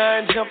text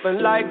line jumping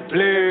like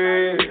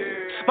bliss.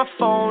 My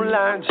phone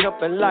line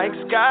jumping like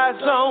Sky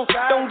Zone.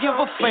 Don't give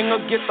a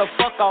finger, get the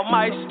fuck out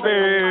my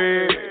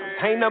spirit.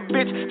 Ain't a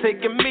bitch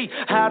taking me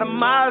out of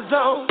my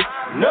zone.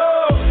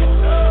 No,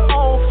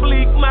 on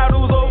fleek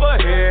models over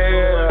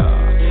here.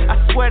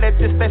 I swear that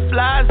this that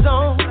fly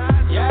zone.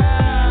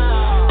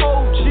 Yeah.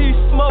 OG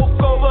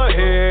smoke over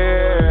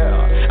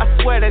here. I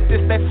swear that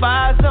this that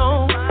fire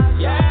zone.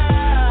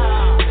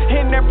 Yeah.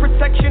 And that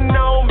protection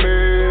on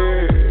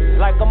me,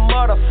 like a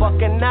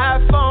motherfucking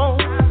iPhone.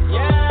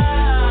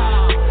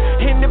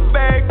 Yeah. In the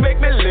bag make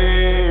me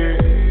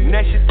live.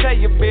 That should tell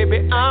you,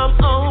 baby, I'm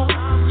on.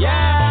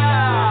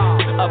 Yeah.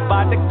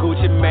 About the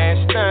Gucci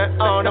man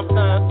stunt on him.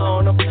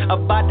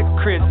 About the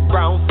Chris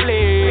Brown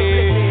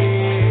flick.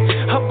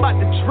 About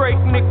the Drake,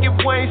 Nicki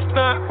Wayne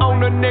stunt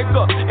on a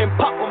nigga. And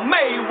Papa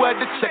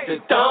Mayweather check the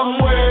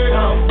dumb word.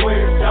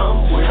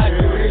 I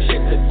do this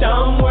shit the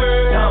dumb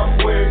word. I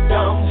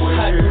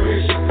do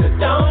this shit the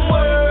dumb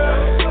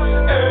word.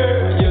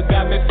 You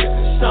got me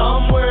feeling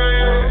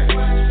somewhere.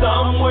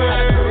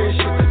 I do this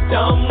shit the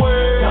dumb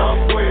word. I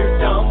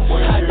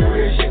do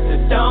this shit the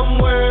dumb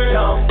word.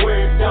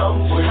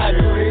 I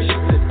do this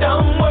shit the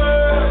dumb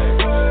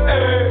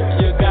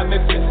word. You got me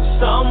feeling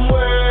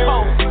somewhere.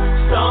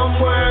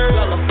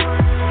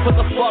 What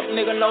the fuck,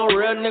 nigga, no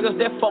real niggas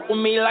that fuck with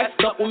me, like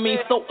stuck with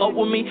me, so up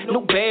with me.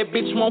 No bad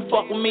bitch won't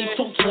fuck with me.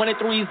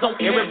 223s on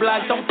every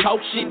block, don't talk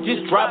shit,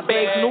 just drop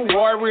bags. New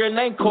warrior,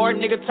 name card,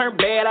 nigga, turn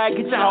bad, I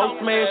get your house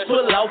smashed.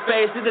 Pull out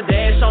fast, hit the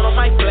dash on them,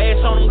 might flash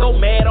on them, go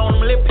mad on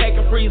them, lip pack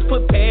and freeze,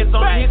 put pads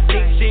on them, hit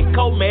sick shit,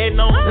 cold mad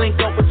on them, link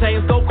up with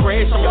chains, go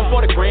crash on them,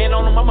 40 grand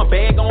on them, I'm a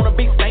bag on a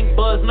big stank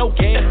buzz, no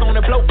gas on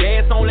it, blow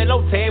gas on it,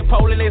 no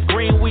tadpole, and it's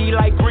green weed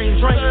like green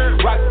drink.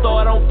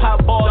 Rockstar, don't pop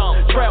balls,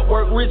 trap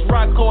work, rich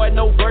rock hard,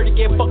 no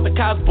vertical, fuck the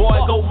cops boy,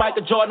 go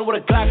Michael Jordan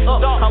with a Glock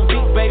up. I'm big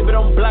baby,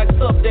 them blocks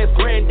up, that's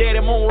granddaddy,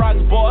 moon rocks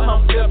boy,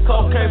 I'm flip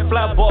cocaine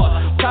fly boy,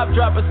 top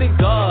dropping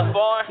cigar,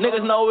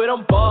 niggas know it,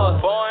 I'm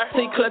bars,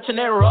 see clutching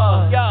that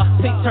raw,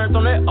 see turns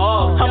on that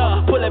off,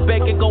 I'ma pull it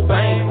back and go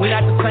bang, we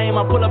not the same,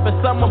 I pull up in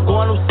something, I'm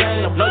going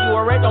insane, know you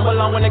a rat, don't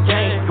belong in the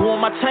game, you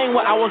want my chain,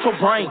 well I want your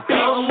brain.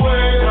 Dumb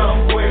word,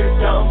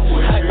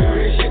 I do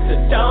this shit the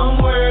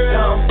dumb word,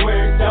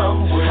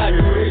 I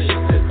do this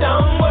shit the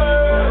dumb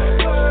word.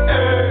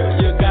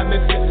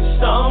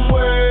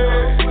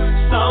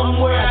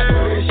 Somewhere, I do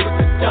this shit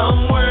the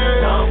dumb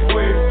word.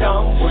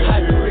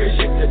 I do this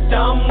shit the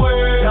dumb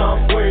word.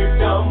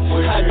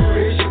 I do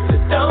this shit the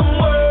dumb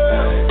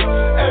word.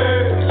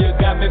 You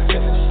got me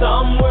feeling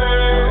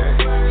somewhere.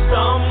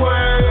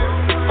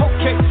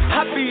 Okay,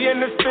 I be in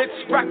this bitch,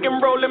 rock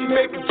and rollin',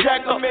 make a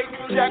jackal.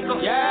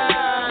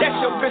 Yeah, that's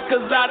your bitch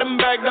 'cause I done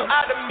bagged up.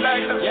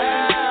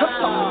 Yeah,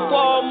 I'm talking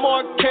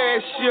Walmart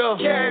cashier.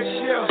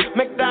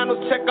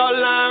 McDonald's checkout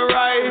line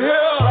right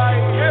here.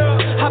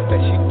 I bet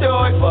she do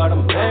it for the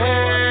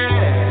man.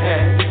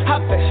 I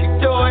bet she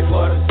do it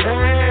for the fan.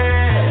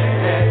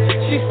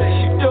 She said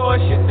she do it,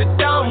 shit the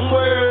dumb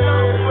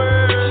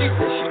word. She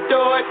said she do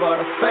it for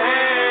the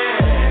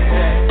fans.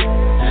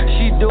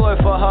 She do it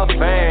for her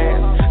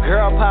fans.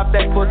 Girl, pop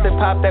that pussy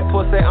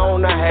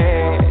on the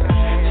hand.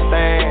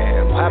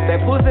 Pop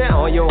that pussy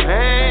on your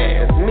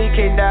hands. Me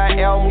K.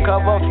 album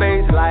cover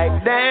face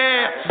like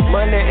damn.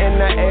 Money in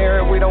the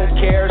air, we don't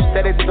care,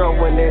 steady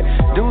throwing it.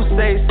 Do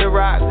say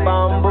Ciroc,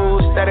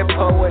 bamboo, steady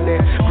pulling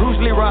it. Bruce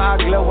Leroy, I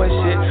glow and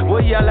shit.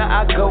 Will Yella,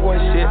 I go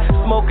and shit.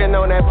 Smoking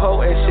on that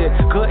potent shit.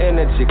 Good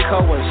energy,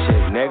 and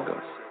shit, nigga.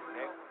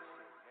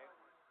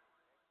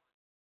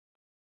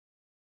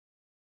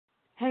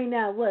 Hey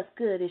now, what's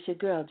good? It's your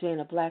girl,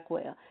 Jana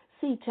Blackwell,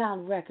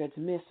 C-Town Records,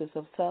 Mistress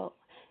of Soul.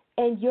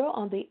 And you're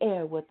on the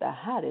air with the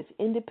hottest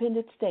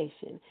independent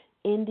station,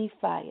 Indie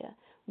Fire,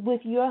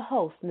 with your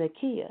host,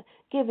 Nakia,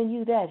 giving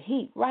you that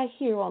heat right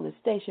here on the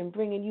station,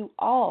 bringing you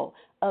all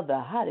of the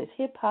hottest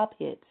hip-hop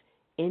hits,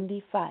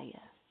 Indie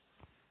Fire.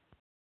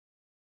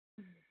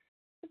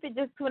 If you're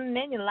just tuning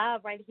in, you're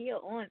live right here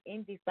on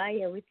Indie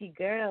Fire with your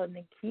girl,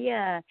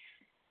 Nakia.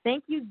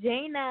 Thank you,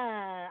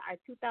 Jana, our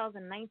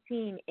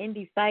 2019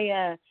 Indie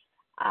Fire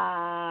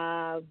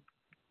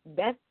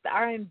Best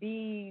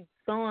R&B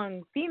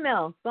Song,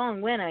 Female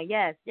Song Winner.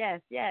 Yes.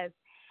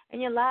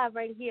 And you're live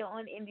right here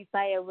on Indie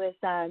Fire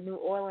with New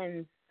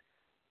Orleans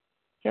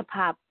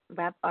hip-hop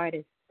rap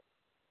artist,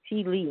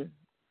 T. Lee.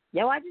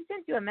 Yo, I just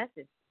sent you a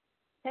message.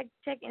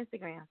 Check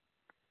Instagram.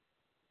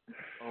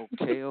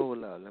 Okay,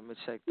 hold up. Let me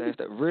check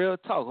that. Real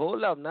talk.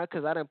 Hold up now,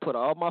 because I didn't put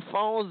all my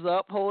phones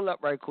up. Hold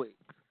up right quick.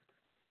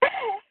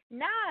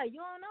 Nah, you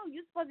don't know.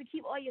 You're supposed to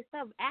keep all your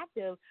stuff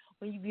active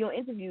when you be on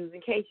interviews in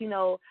case,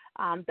 the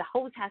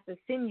host has to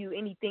send you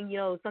anything,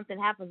 something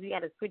happens. We got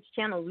to switch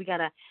channels. We got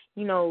to,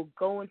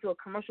 go into a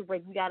commercial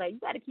break. You got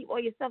to keep all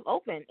your stuff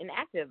open and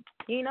active.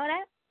 You know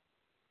that?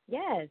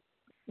 Yes.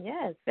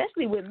 Yeah,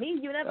 especially with me,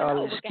 you never know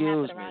Y'all what can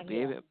happen excuse me, around baby.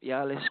 here.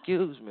 Y'all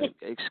excuse me.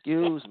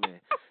 Excuse me.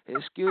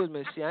 Excuse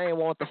me. See, I ain't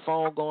want the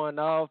phone going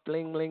off,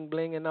 bling, bling,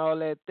 bling, and all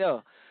that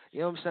there.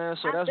 You know what I'm saying?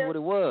 So I that's feel, what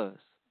it was.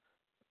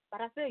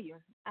 but I feel you.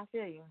 I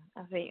feel you.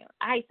 I feel you.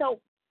 All right, so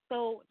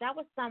that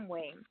was some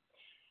way.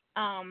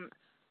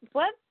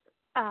 What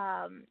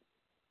all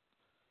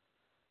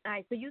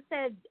right, so you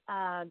said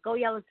Go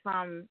Yell is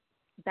from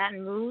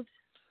Baton Rouge.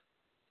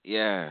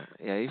 Yeah,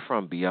 he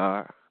from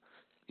BR.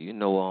 You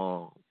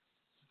know,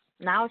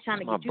 Now I was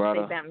trying that's to my get you to say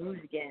brother. Baton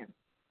Rouge again.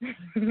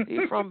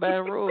 He from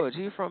Baton Rouge.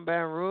 He from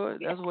Baton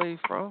Rouge. That's where he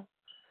from.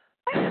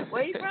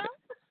 Where you from?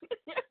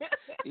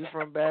 He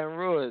from Baton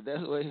Rouge.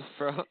 That's where he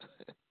from.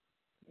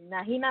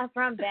 Now he not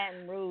from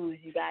Baton Rouge,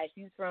 you guys.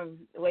 He's from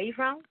where you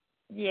from?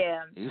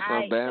 Yeah. He All from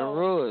right, Baton so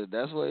Rouge.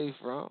 That's where he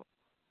from.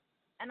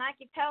 and I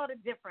can tell the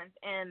difference,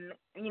 and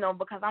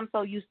because I'm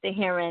so used to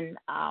hearing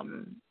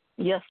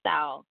your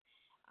style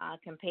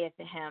compared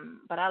to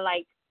him. But I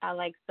like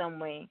some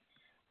way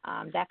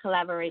that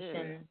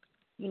collaboration.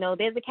 Yeah.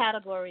 There's a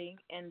category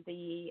in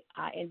the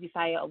Indie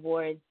Fire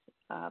Awards,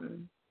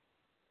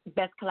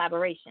 best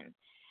collaboration,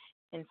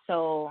 and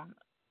so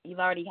you've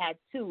already had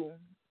two.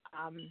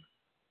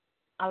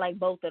 I like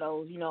both of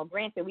those.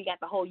 Granted, we got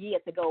the whole year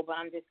to go, but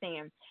I'm just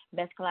saying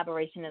best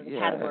collaboration in the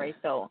category.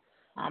 So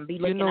be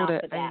looking out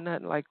that for that.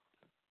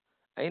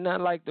 ain't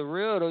nothing like the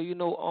real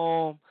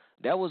though.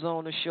 That was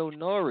on the show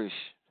Nourish.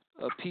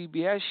 A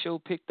PBS show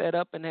picked that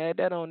up and had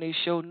that on their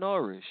show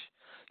Nourish.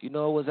 It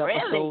was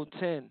episode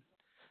 10.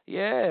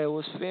 Yeah, it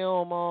was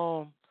film.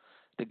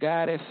 The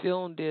guy that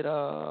filmed it,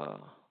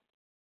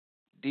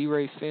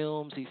 D-Ray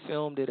Films. He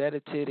filmed it,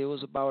 edited. It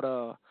was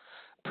about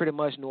pretty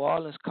much New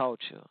Orleans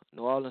culture.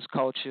 New Orleans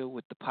culture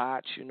with the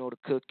pots, the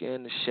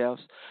cooking, the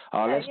chefs,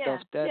 all that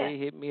stuff. They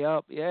hit me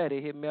up. Yeah, they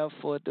hit me up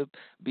for it to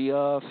be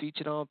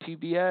featured on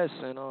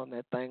PBS, and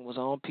that thing was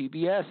on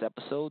PBS,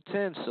 episode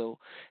 10. So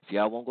if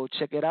y'all want to go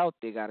check it out,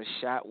 they got a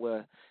shot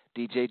where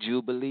DJ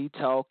Jubilee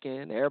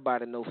talking.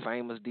 Everybody know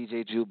famous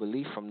DJ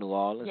Jubilee from New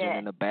Orleans, and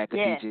in the back of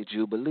DJ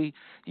Jubilee,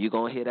 you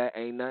gonna hear that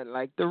ain't nothing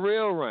like the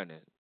real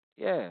running.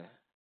 Yeah.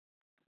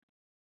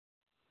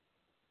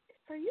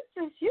 So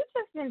you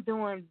just been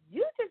doing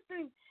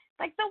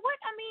like, so what?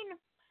 I mean,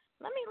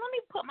 let me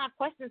put my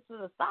questions to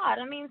the side.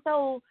 I mean,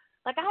 so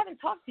like I haven't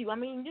talked to you. I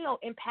mean,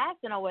 in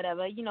passing or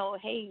whatever,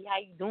 hey, how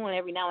you doing?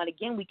 Every now and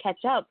again we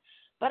catch up.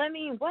 But I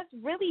mean, what's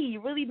really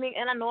been?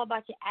 And I know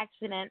about your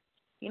accident.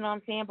 You know what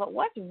I'm saying? But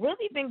what's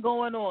really been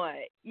going on?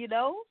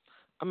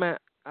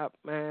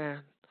 Man,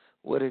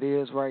 what it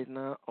is right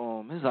now?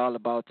 It's all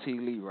about T.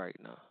 Lee right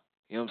now.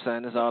 You know what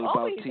I'm saying? It's all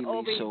about T.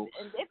 Lee. So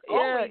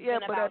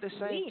but at the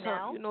same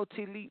time,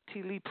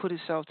 T. Lee put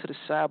himself to the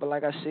side. But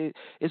like I said,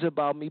 it's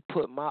about me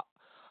putting my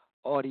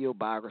audio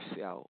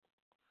biography out.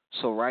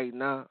 So right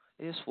now,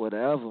 it's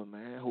whatever,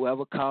 man.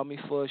 Whoever called me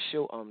for a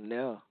show, I'm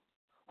there.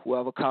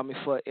 Whoever called me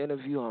for an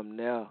interview, I'm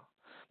there.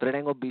 But it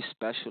ain't gonna be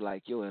special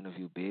like your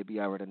interview, baby.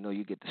 I already know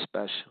you get the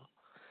special.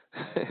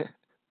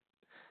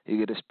 You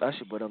get the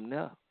special, but I'm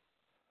there.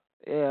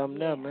 Yeah, I'm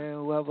there, man.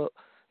 Whoever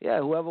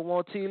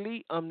want T.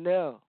 Lee, I'm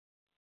there.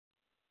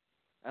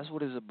 That's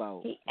what it's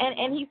about. He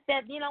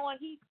said, you know what?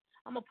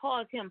 I'm gonna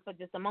pause him for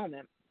just a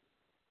moment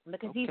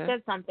because he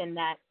said something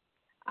that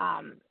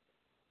I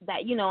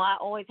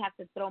always have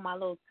to throw my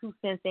little 2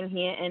 cents in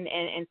here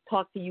and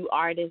talk to you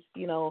artists,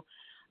 you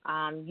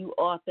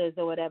authors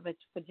or whatever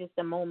for just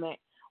a moment.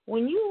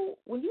 When you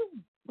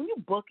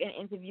book an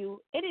interview,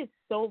 it is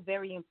so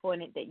very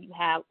important that you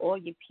have all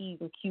your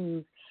P's and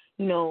Q's,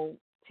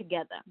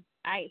 together.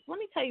 All right, so let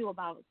me tell you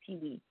about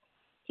TV.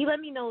 He let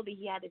me know that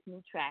he had this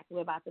new track.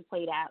 We're about to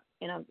play that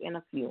in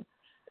a few.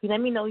 He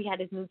let me know he had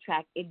this new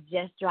track. It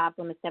just dropped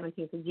on the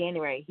 17th of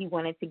January. He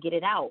wanted to get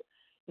it out,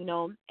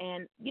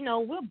 and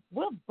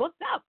we're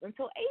booked up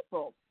until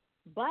April.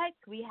 But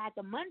we had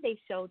the Monday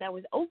show that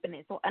was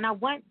opening. So, and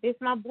this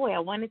my boy. I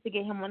wanted to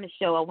get him on the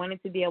show. I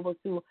wanted to be able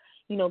to,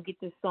 get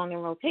this song in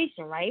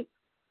rotation, right?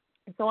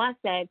 And so I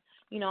said,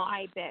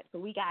 I bet. So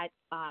we got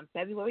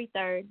February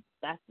 3rd.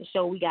 That's the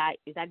show we got.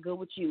 Is that good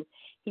with you?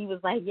 He was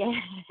like, yeah.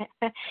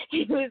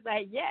 He was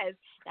like, yes,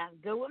 that's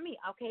good with me.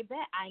 Okay,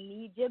 bet. I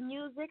need your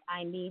music.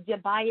 I need your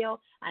bio.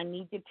 I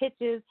need your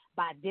pictures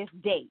by this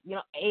date.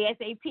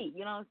 ASAP. You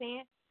know what I'm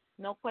saying?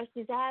 No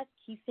questions asked.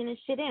 Keep sending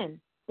shit in.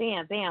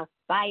 Bam, bam,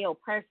 bio,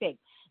 perfect.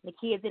 The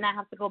kids did not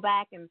have to go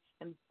back and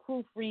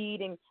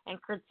proofread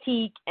and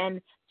critique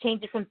and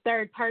change it from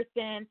third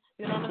person,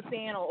 you know what I'm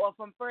saying, or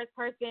from first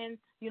person,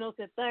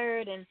 to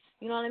third, and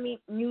you know what I mean.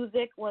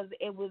 Music was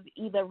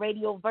either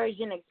radio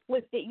version,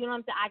 explicit, you know what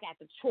I'm saying. I got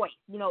the choice,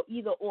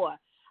 either or.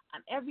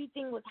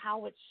 Everything was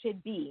how it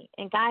should be.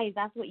 And guys,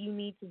 that's what you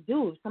need to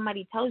do. If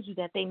somebody tells you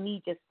that they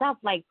need your stuff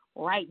like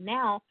right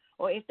now,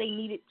 or if they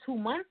need it 2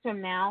 months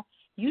from now,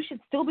 you should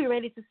still be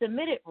ready to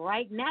submit it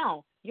right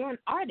now. You're an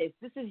artist.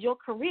 This is your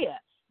career.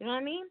 You know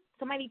what I mean?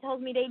 Somebody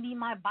tells me they need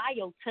my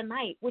bio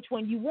tonight. Which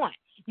one you want?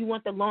 You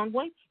want the long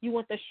one? You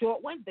want the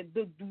short one? The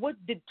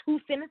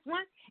 2-sentence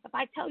one? If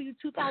I tell you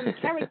 2,000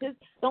 characters,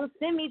 don't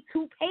send me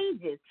 2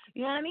 pages.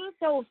 You know what I mean?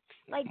 So,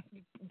 like,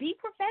 be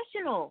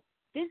professional.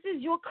 this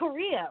is your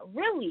career,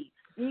 really.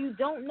 And you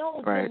don't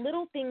know Right. the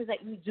little things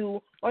that you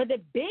do or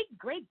the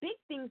great big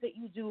things that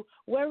you do,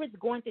 where it's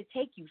going to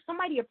take you.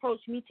 Somebody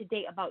approached me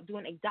today about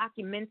doing a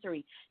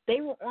documentary.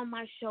 They were on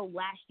my show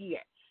last year,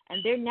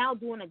 and they're now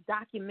doing a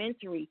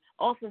documentary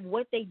off of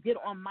what they did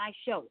on my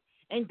show.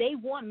 And they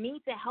want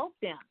me to help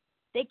them.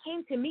 They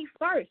came to me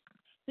first.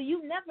 So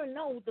you never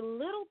know the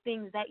little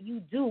things that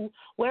you do,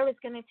 where it's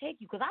going to take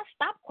you. Because I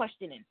stopped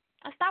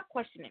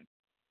questioning.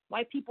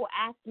 Why people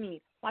ask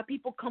me, why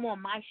people come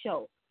on my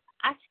show.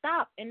 I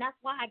stopped, and that's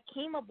why I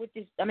came up with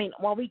this. I mean,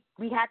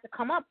 we had to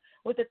come up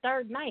with the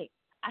third night.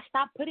 I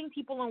stopped putting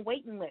people on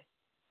waiting lists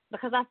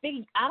because I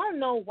figured I don't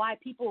know why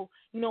people,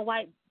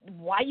 why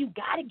you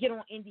got to get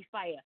on Indie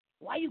Fire.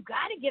 Why you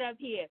got to get up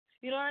here.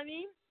 You know what I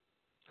mean?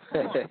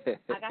 Come on.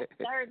 I got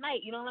the third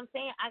night. You know what I'm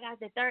saying? I got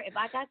the third. If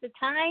I got the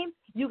time,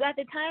 you got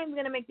the time, we're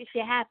going to make this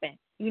shit happen,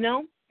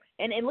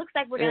 And it looks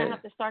like we're going to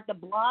have to start the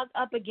blog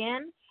up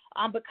again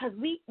because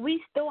we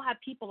still have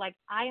people like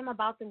I am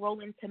about to roll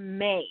into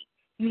May.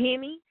 You hear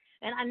me?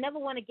 And I never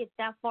want to get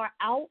that far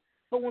out.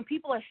 But when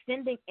people are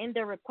sending in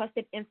their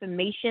requested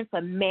information for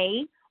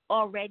May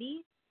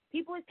already,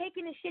 people are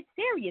taking this shit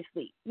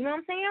seriously. You know what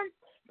I'm saying?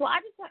 So I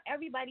just want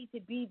everybody to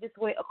be this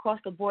way across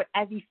the board,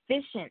 as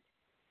efficient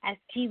as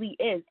Keely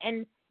is.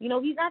 And,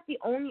 he's not the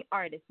only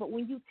artist. But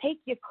when you take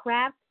your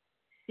craft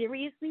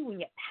seriously,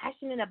 when you're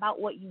passionate about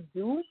what you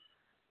do,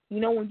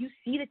 when you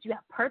see that you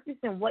have purpose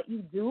in what you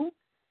do,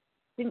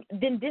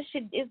 then this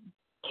shit is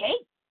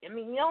cake. I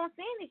mean, you know what I'm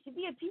saying? It should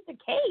be a piece of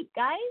cake,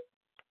 guys.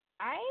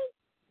 All right?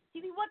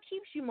 See, what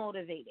keeps you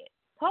motivated?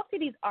 Talk to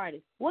these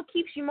artists. What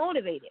keeps you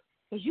motivated?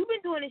 Because you've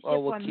been doing this shit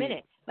for a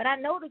minute. But I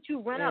know that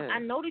you run up. I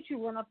know that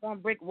you run up on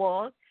brick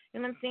walls. You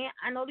know what I'm saying?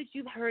 I know that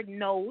you've heard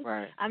no's.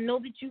 Right. I know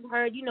that you've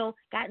heard,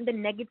 gotten the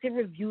negative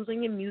reviews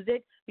on your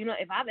music.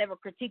 If I've ever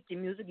critiqued your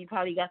music, you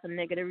probably got some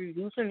negative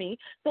reviews from me.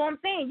 So I'm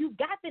saying you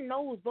got the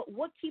no's, but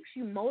what keeps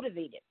you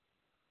motivated?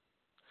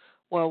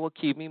 Well, what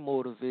keeps me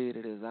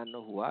motivated is I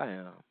know who I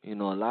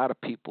am. A lot of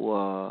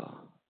people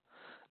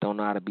don't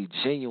know how to be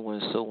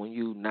genuine, so when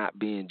you not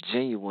being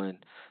genuine,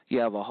 you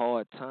have a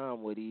hard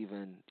time with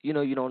even, you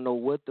don't know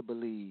what to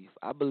believe.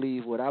 I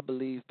believe what I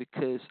believe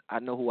because I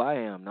know who I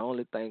am. The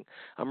only thing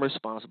I'm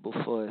responsible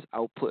for is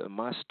outputting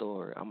my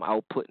story. I'm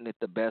outputting it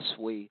the best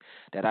way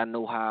that I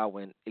know how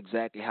and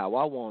exactly how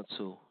I want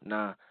to.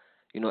 Now,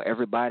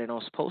 everybody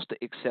don't supposed to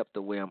accept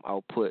the way I'm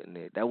outputting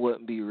it. That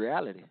wouldn't be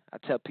reality. I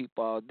tell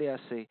people all day, I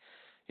say,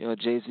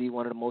 Jay-Z,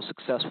 one of the most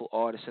successful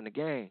artists in the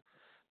game.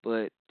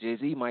 But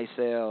Jay-Z might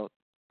sell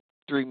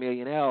 3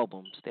 million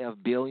albums. They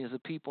have billions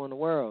of people in the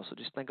world. So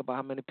just think about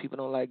how many people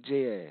don't like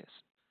Jay-Z.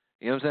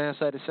 You know what I'm saying?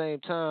 So at the same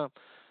time,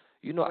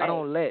 right. I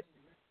don't let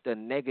the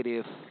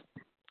negative,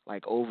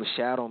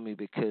 overshadow me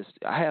because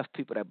I have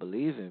people that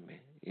believe in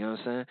me. You know what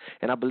I'm saying?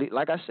 And I believe,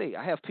 like I say,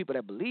 I have people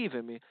that believe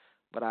in me,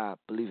 but I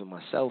believe in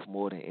myself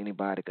more than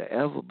anybody could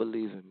ever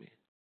believe in me.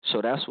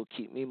 So that's what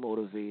keeps me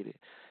motivated,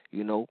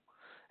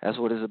 That's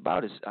what it's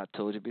about. I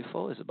told you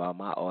before, it's about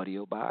my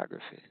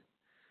autobiography.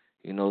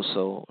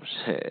 So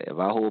if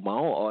I hold my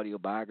own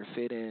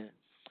autobiography, then,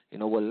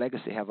 what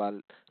legacy have I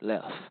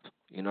left?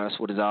 That's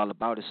what it's all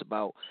about. It's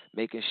about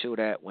making sure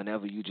that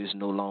whenever you just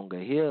no longer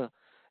here,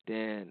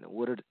 then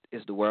what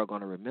is the world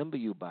going to remember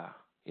you by?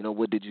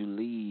 What did you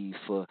leave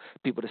for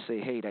people to say,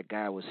 hey, that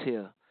guy was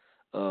here?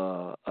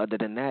 Other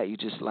than that, you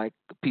just like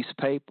a piece of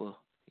paper.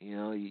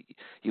 You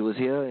was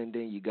here and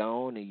then you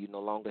gone and you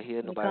no longer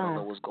here. Nobody don't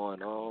know what's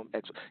going on.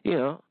 That's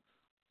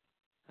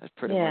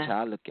pretty much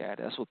how I look at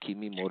it. That's what keep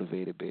me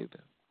motivated, baby.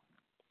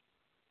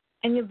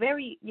 And you're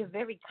very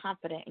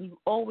confident, and you've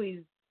always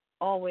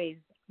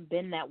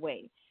been that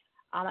way.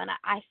 And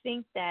I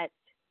think that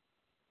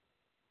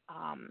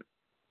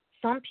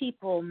some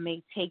people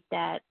may take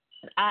that.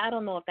 I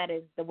don't know if that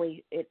is the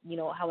way it,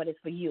 how it is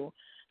for you,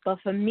 but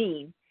for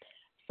me,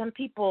 some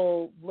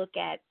people look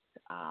at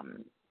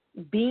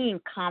being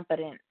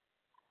confident,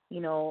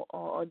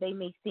 or they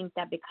may think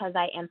that because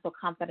I am so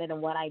confident in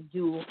what I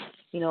do,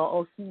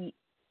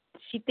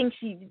 she thinks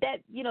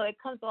it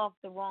comes off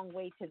the wrong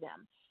way to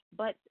them.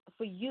 But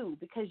for you,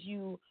 because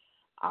you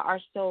are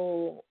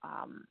so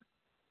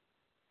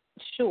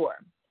sure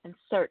and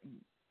certain,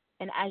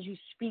 and as you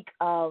speak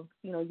of,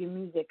 your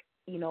music,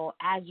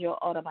 as your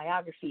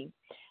autobiography,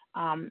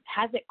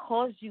 has it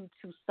caused you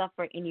to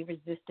suffer any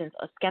resistance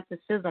or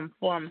skepticism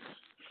from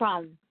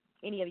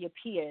any of your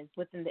peers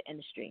within the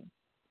industry?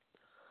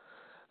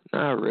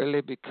 Not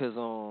really,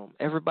 because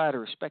everybody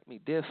respect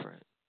me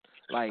different.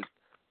 Like,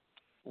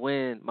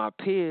 when my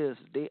peers,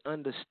 they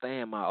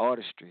understand my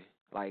artistry.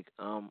 Like,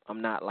 I'm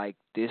not like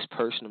this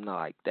person, I'm not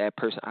like that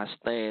person. I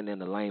stand in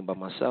the lane by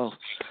myself.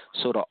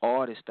 So the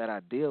artists that I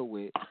deal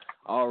with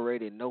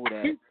already know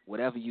that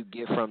whatever you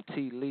get from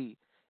T. Lee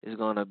is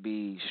going to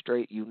be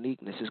straight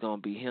uniqueness. It's going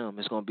to be him.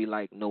 It's going to be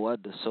like no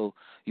other. So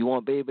you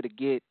won't be able to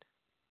get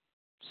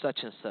such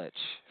and such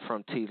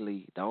from T.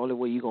 Lee. The only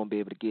way you're going to be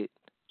able to get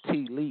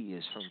T. Lee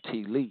is from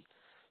T. Lee.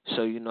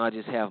 So, I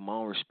just have my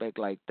own respect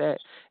like that.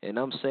 And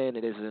I'm saying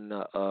it is in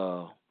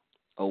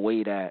a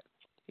way that,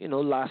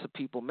 lots of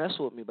people mess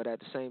with me, but at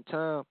the same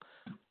time,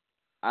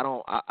 I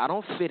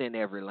don't fit in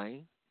every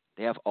lane.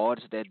 They have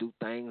artists that do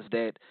things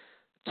that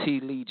T.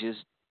 Lee just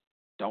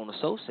don't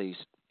associate.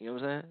 You know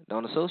what I'm saying?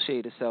 Don't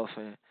associate itself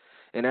in,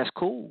 and that's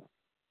cool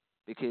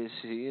because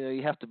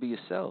you have to be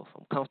yourself.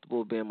 I'm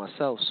comfortable being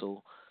myself.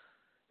 So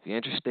if you're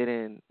interested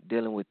in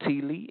dealing with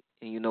T. Lee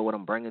and you know what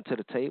I'm bringing to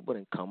the table,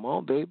 then come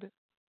on, baby.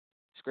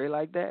 Straight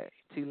like that.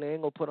 T. Lee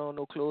ain't gonna put on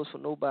no clothes for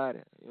nobody.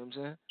 You know what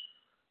I'm saying?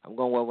 I'm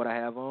gonna wear what I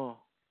have on.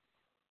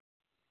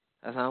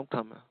 That's how I'm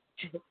coming.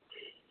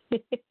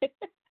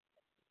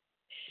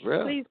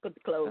 Real. Please put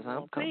the clothes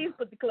on. Please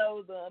put the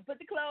clothes on. Put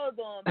the clothes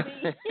on,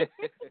 please.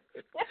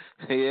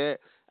 Yeah,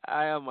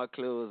 I have my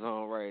clothes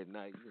on right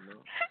now,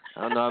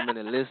 I don't know how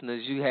many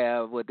listeners you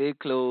have with their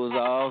clothes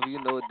off,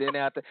 then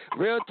after,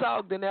 real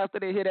talk, then after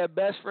they hear that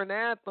Best Friend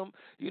anthem,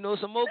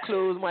 some more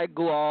clothes might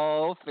go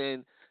off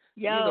and,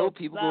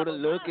 people go to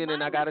looking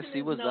and I got to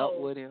see what's up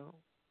with him.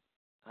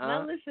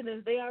 My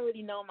listeners, they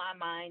already know my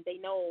mind. They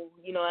know,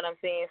 you know what I'm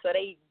saying? So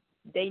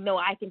they know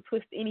I can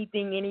twist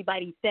anything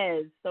anybody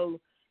says. So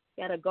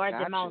you got to guard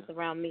your mouth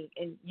around me.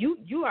 And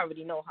you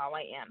already know how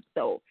I am.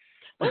 So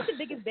what's the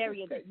biggest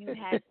barrier that you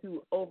had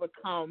to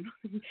overcome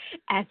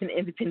as an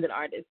independent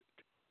artist?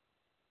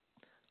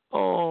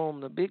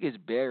 The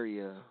biggest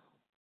barrier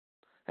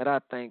that I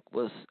think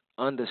was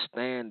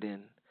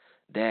understanding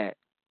that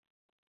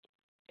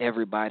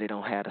everybody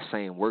don't have the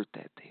same work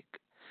ethic.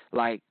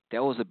 Like,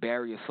 that was a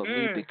barrier for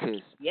me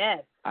because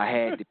I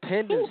had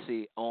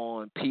dependency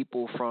on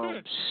people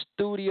from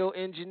studio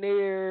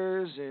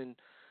engineers and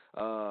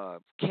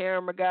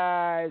camera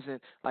guys, and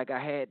like I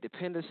had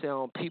dependency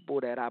on people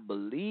that I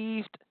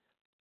believed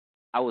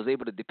I was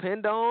able to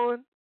depend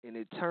on, and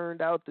it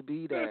turned out to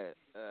be that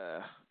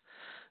I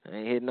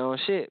ain't hitting on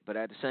shit. But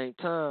at the same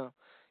time,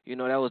 that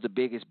was the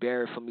biggest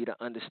barrier for me to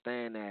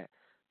understand that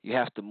you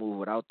have to move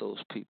without those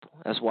people.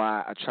 That's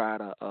why I try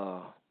to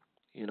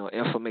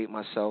informate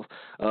myself.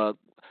 I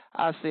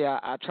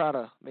try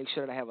to make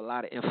sure that I have a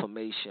lot of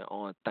information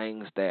on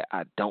things that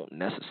I don't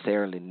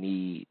necessarily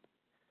need.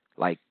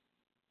 Like,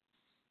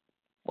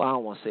 well, I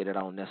don't want to say that I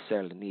don't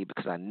necessarily need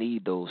because I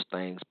need those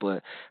things,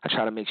 but I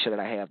try to make sure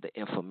that I have the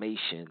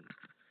information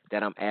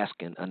that I'm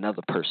asking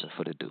another person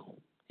for to do.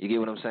 You get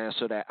what I'm saying?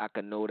 So that I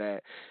can know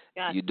that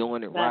you're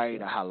doing it right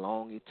or how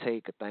long it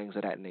take or things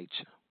of that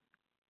nature.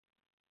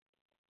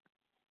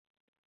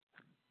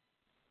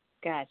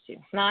 Got you.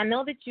 Now, I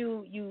know that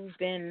you've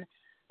been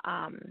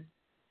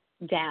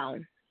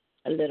down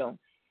a little.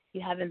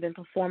 You haven't been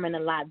performing a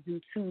lot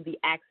due to the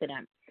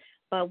accident.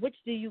 But which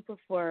do you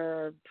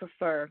prefer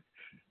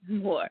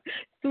more,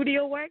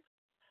 studio work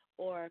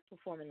or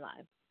performing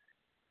live?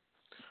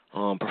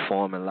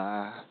 Performing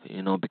live,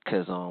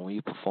 because when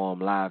you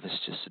perform live, it's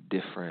just a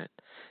different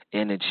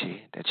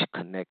energy that you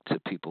connect to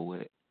people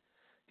with.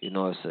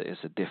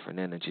 It's a different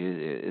energy.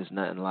 It's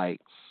nothing like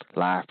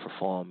live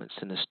performance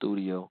in the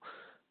studio.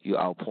 You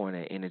outpouring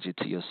that energy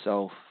to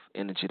yourself,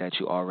 energy that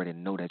you already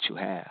know that you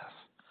have.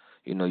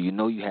 You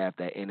you have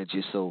that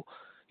energy. So,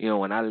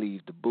 when I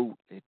leave the booth,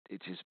 it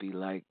just be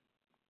like,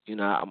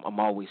 I'm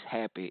always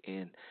happy.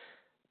 And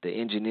the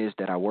engineers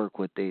that I work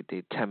with, they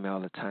tell me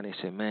all the time. They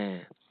say,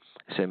 man,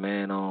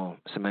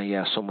 you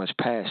have so much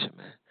passion,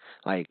 man.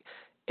 Like,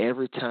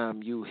 every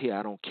time you hear,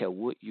 I don't care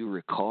what you're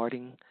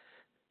recording,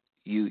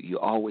 you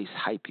always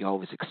hype, you're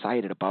always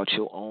excited about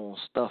your own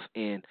stuff.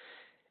 And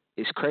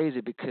it's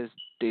crazy because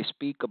they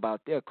speak about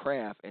their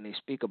craft and they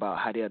speak about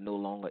how they're no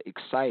longer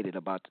excited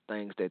about the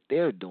things that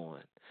they're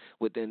doing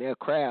within their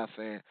craft.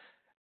 And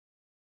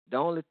the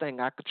only thing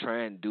I could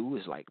try and do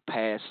is like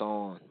pass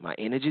on my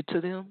energy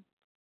to them,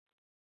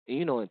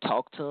 and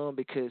talk to them,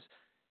 because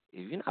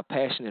if you're not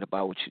passionate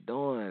about what you're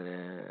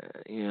doing,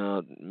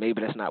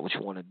 maybe that's not what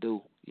you want to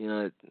do.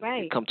 You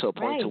come to a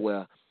point to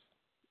where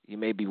you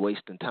may be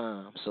wasting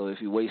time. So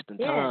if you're wasting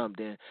time,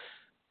 then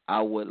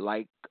I would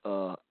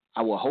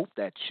hope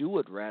that you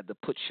would rather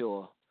put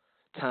your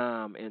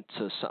time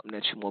into something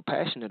that you're more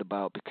passionate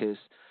about, because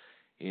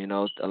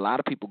a lot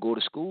of people go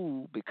to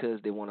school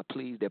because they want to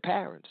please their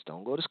parents.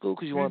 Don't go to school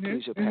because you want to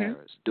please your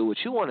parents. Do what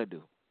you want to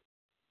do.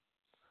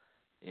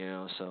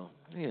 So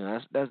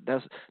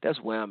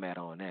that's where I'm at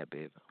on that,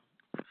 baby.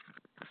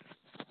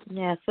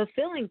 Yeah,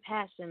 fulfilling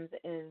passions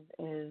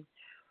is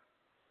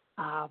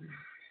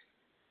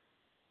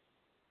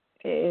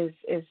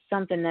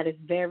something that is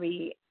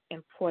very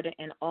important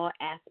in all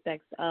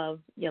aspects of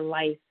your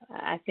life.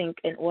 I think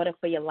in order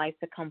for your life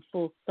to come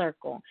full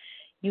circle,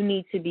 you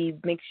need to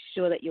make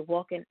sure that you're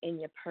walking in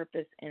your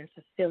purpose and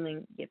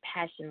fulfilling your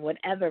passion,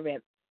 whatever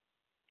it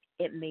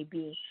may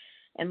be.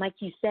 And like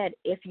you said,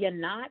 if you're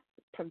not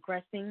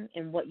progressing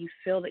in what you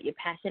feel that you're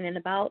passionate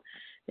about,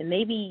 then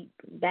maybe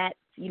that,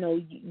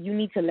 you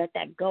need to let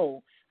that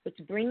go. Which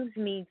brings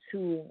me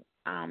to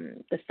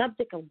the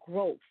subject of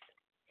growth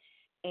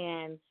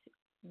and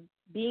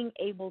being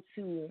able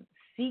to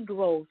see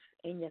growth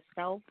in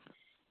yourself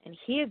and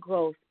hear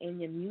growth in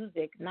your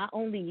music. Not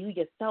only you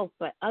yourself,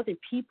 but other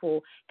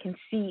people can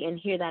see and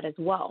hear that as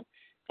well.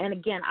 And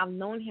again, I've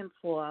known him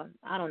for,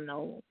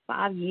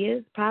 5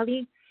 years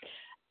probably.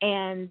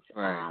 And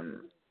Right.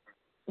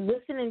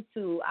 listening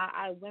to,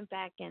 I went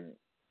back and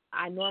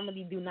I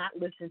normally do not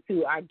listen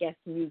to our guest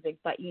music,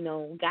 but we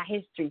got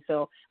history,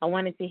 so I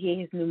wanted to hear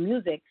his new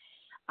music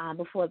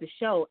before the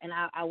show, and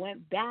I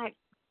went back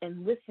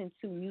and listened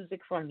to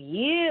music from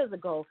years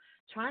ago,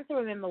 trying to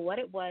remember what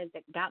it was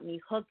that got me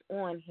hooked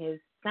on his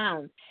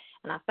sound.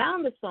 And I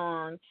found the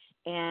song,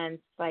 and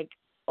like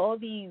all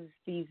these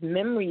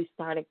memories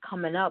started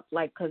coming up,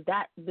 like because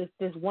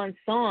this one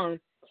song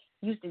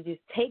used to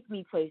just take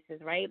me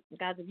places, right?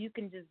 Guys, if you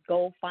can just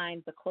go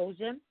find The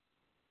Closure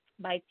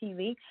by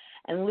TV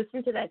and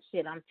listen to that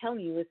shit, I'm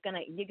telling you,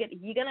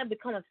 you're gonna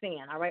become a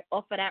fan, all right,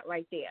 off of that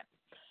right there.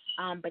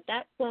 But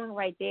that song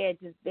right there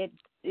just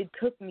it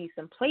took me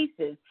some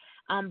places.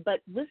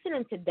 But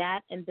listening to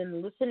that and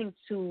then listening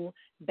to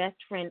Best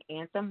Friend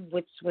Anthem,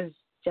 which was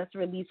just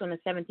released on the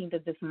 17th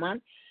of this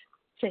month,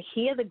 to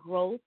hear the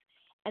growth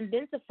and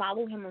then to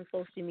follow him on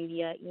social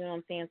media, you know what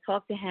I'm saying,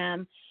 talk to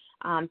him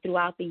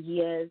throughout the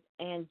years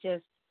and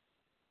just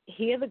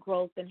hear the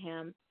growth in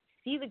him,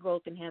 see the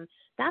growth in him.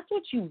 That's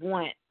what you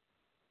want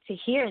to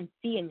hear and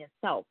see in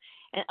yourself.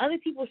 And other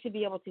people should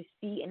be able to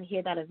see and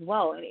hear that as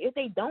well. And if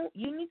they don't,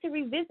 you need to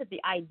revisit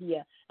the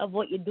idea of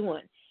what you're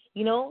doing.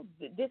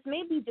 This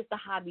may be just a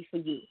hobby for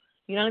you.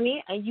 You know what I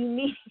mean? And you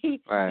need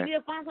Right. you need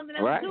to find something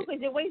else Right. to do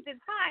because you're wasting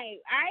time,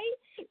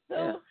 right?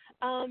 So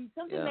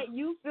something Yeah. that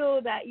you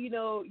feel that,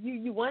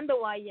 you wonder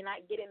why you're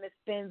not getting the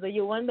spins, or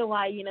you wonder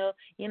why, you're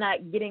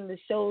not getting the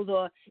shows,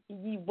 or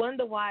you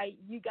wonder why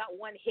you got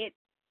one hit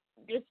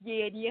this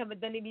year and you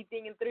haven't done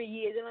anything in 3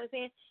 years, you know what I'm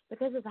saying?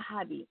 Because it's a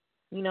hobby,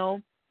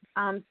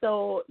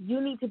 so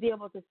you need to be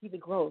able to see the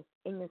growth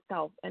in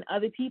yourself and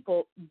other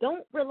people.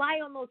 Don't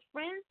rely on those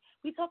friends.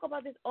 We talk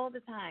about this all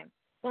the time.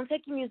 Don't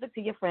take your music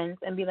to your friends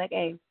and be like,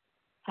 hey,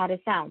 how'd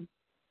it sound?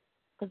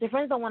 Because your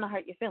friends don't want to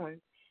hurt your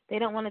feelings. They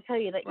don't want to tell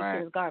you that your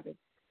shit is garbage.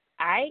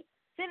 All right?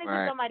 Send it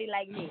to somebody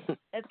like me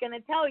that's going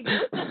to tell you.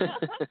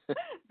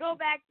 Go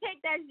back,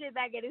 take that shit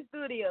back at the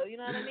studio. You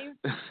know what I mean?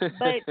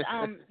 But,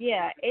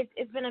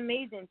 it's been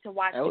amazing to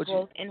watch the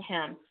growth in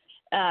him.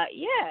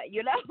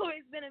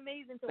 It's been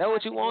amazing to watch. That's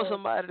what you the want growth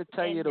somebody to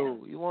tell in you, though.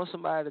 him. You want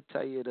somebody to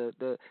tell you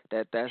that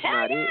that's Hell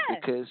not yeah.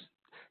 it, because,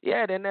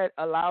 then that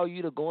allow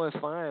you to go and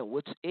find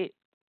what's it,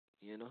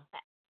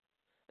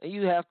 And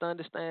you have to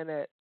understand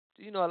that,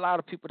 a lot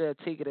of people that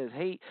take it as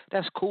hate,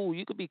 that's cool.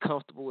 You could be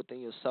comfortable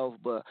within yourself,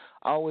 but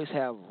always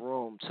have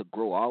room to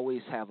grow.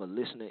 Always have a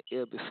listening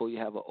ear before you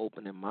have an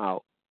opening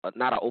mouth.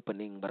 Not an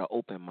opening, but an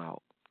open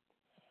mouth.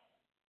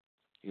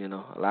 A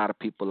lot of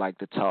people like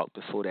to talk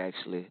before they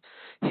actually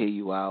hear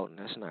you out, and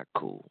that's not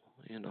cool,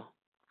 Not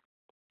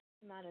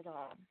at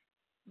all.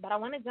 But I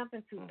want to jump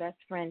into Best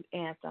Friend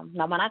Anthem.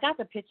 Now, when I got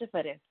the picture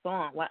for this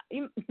song,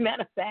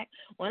 matter of fact,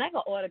 when I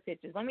got all the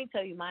pictures, let me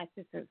tell you, my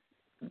assistants,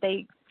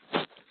 they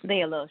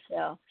a little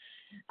shell.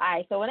 All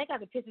right, so when I got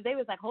the pictures, they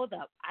was like, hold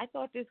up, I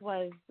thought this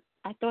was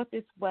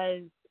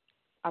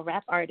a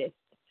rap artist.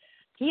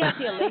 He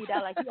actually laid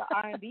out like he's an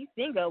R&B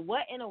singer.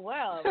 What in the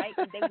world, right?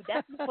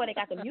 That's before they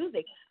got the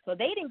music. So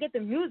they didn't get the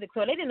music,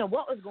 so they didn't know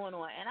what was going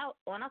on. And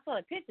when I saw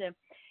the picture,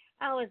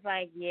 I was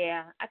like,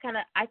 yeah, I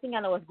think I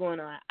know what's going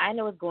on. I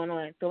know what's going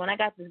on. So when I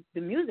got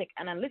the music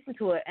and I listened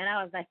to it, and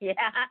I was like, yeah,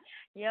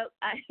 yep,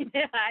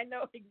 I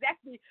know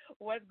exactly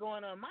what's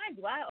going on. Mind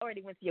you, I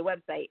already went to your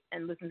website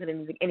and listened to the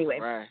music anyway.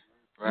 Right.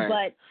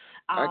 But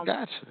I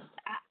got you.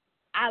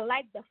 I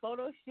liked the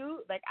photo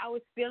shoot. Like, I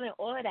was feeling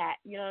all of that.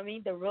 You know what I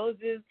mean? The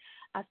roses,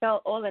 I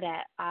felt all of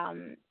that.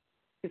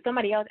 If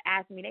somebody else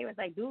asked me, they was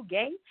like, dude,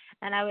 gay?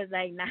 And I was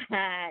like, nah,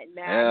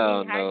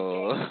 Hell he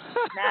no. gay.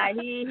 Nah,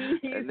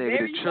 he's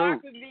very truth.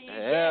 dark to be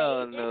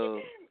Hell gay.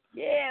 no.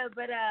 Yeah,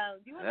 but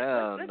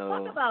let's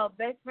talk about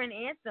Best Friend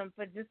Anthem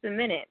for just a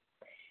minute.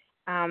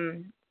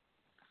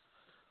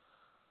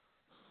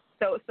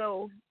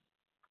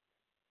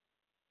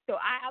 So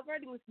I've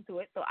already listened to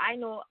it, so I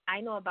know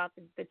about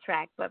the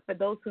track. But for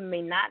those who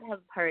may not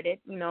have heard it,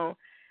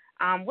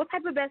 what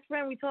type of best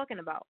friend are we talking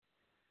about?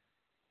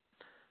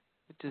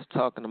 We're just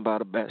talking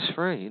about a best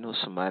friend.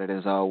 Somebody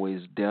that's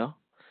always there,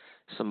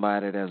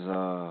 somebody that's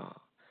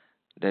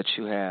that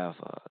you have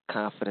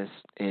confidence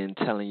in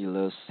telling your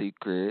little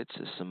secrets,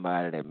 or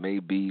somebody that may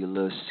be your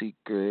little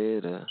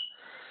secret, or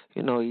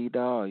either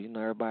or.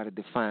 Everybody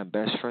define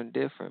best friend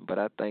different, but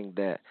I think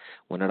that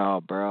when it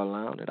all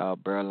boils down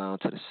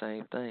to the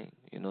same thing.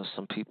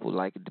 Some people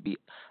like it to be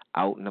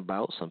out and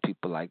about. Some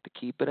people like to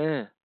keep it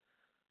in.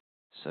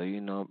 So,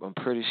 I'm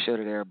pretty sure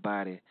that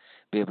everybody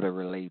be able to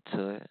relate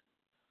to it,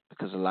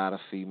 because a lot of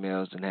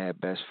females done had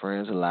best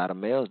friends, a lot of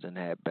males done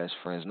had best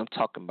friends, and I'm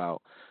talking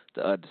about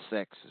the other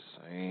sexes.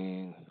 I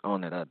ain't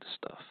on that other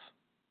stuff.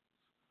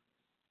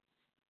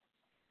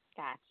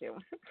 Got you.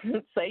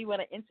 So you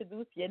want to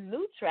introduce your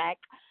new track,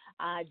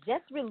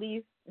 just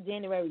released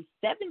January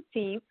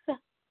 17th.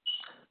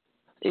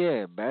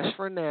 Yeah, Best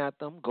Friend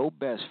Anthem, Go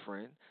Best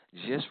Friend,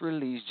 just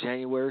released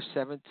January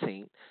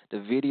 17th. The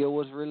video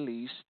was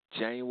released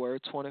January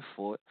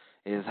 24th.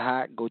 It's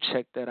hot. Go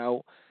check that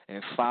out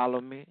and follow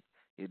me.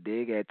 You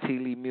dig at T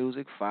Lee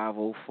Music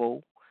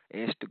 504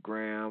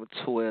 Instagram,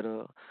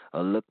 Twitter,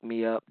 or look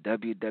me up,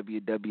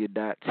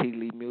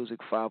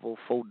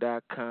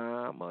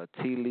 www.tleemusic504.com or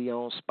T-Lee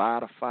on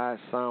Spotify,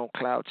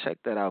 SoundCloud. Check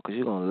that out because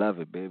you're going to love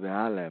it, baby.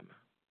 Holla at me.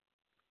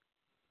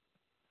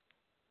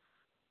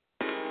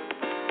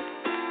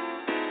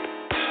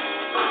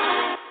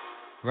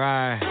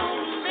 Right.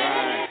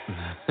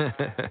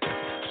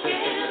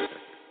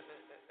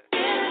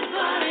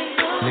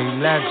 Lee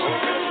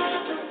Legend.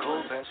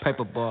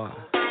 Paperboy.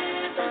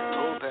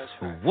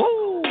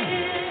 Woo!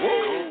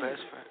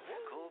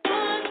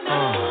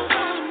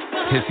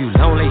 If you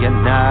lonely at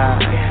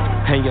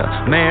night and your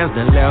man's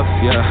done left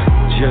you,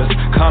 just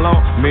call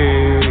on me.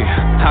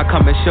 I'll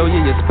come and show you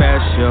you're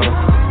special.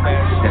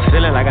 That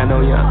feeling like I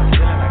know ya.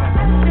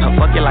 I'll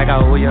fuck you like I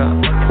owe ya.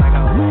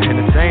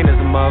 Entertain as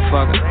a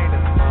motherfucker.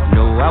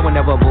 No, I would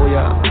never boo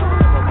ya.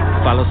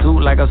 Follow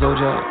suit like a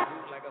soldier.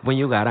 When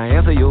you gotta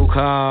answer your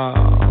call,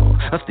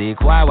 I'll stay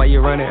quiet while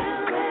you running.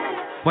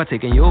 While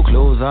taking your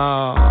clothes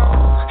off,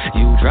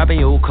 you dropping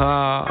your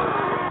car,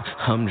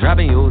 I'm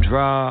dropping your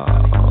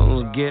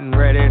drawers, getting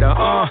ready to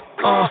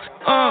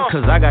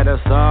cause I got the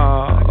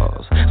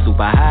sauce,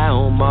 super high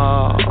on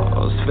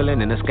Mars,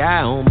 feeling in the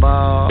sky on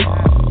bars,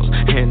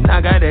 and I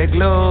got that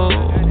glow,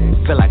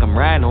 feel like I'm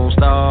riding on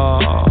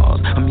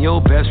stars. I'm your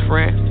best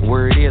friend,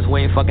 word is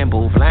we ain't fucking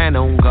both lying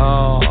on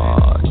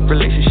God.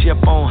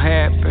 Relationship on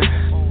happen,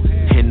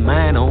 and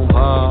mine on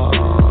pause.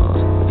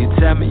 You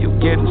tell me you're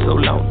getting so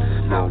lonely.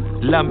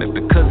 Love me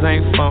because I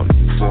ain't phony.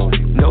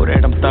 Know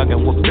that I'm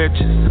thugging with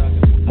bitches.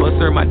 Must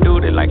serve my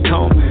duty like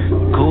Tommy.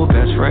 Cool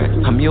best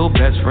friend, I'm your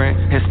best friend,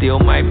 and still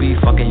might be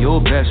fucking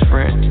your best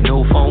friend.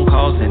 No phone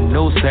calls and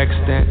no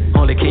sexting.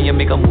 Only can you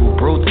make a move,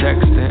 bro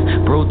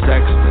texting, bro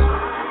texting.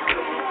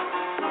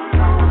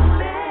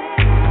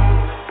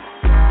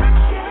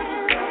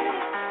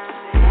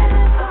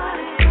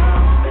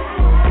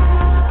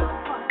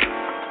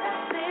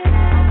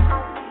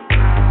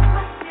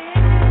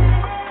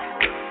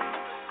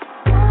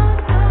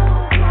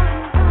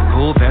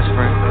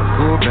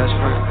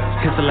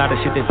 It's a lot of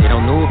shit that they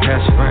don't know,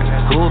 best friend.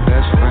 Cool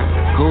best friend,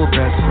 cool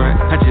best friend.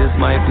 I just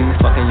might be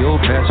fucking your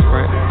best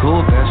friend. Cool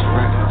best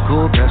friend,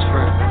 cool best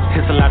friend.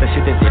 It's a lot of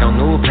shit that they don't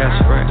know,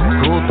 best friend.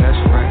 Cool best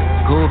friend,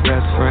 cool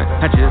best friend.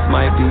 I just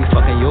might be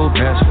fucking your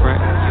best friend.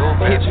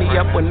 Hit me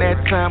up when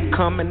that time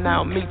coming,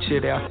 I'll meet you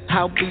there.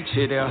 I'll beat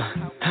you there.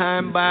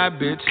 I'm by,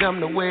 bitch, I'm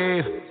the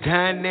wave.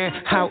 Down there,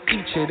 I'll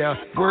eat you there.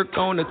 Work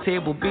on the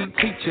table, beat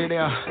teacher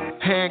there.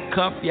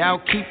 Handcuff, yeah, I'll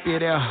keep you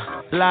there.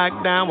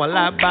 Lock down while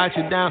I bite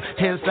you down.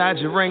 Inside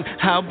your ring,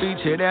 I'll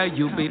beat you there.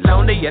 You be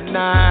lonely at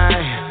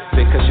night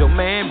because your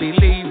man be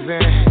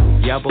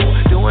leaving. Y'all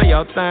both doing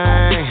your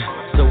thing,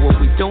 so what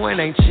we doing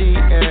ain't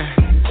cheating.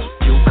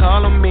 You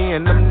calling me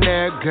and I'm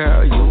there,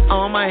 girl. You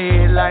on my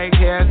head like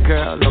hair,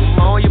 girl. I'm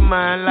on your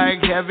mind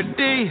like heavy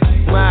D.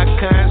 My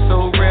kind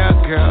so rare,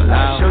 girl.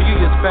 I'll show you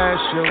you're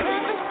special.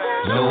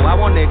 No, I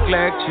won't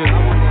neglect you.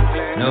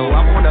 No,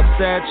 I won't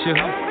upset you.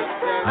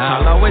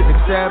 I'll always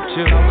accept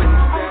you.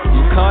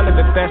 You calling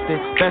me bestie,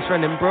 best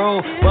friend and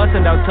bro.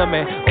 Busting out to me,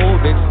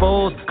 old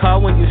exposed.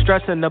 Call when you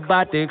stressing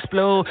about to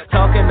explode.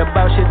 Talking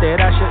about shit that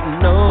I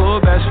shouldn't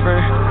know. Best friend,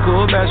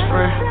 cool best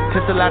friend.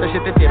 It's a lot of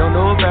shit that they don't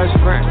know. Best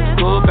friend,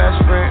 cool best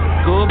friend,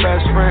 cool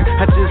best friend.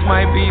 I just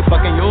might be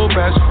fucking your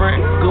best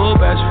friend. Cool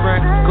best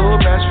friend, cool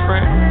best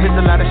friend. It's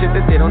a lot of shit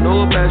that they don't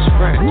know. Best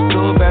friend,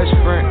 cool best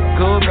friend,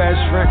 cool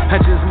best friend. I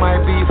just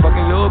might be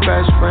fucking your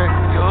best friend.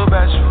 Your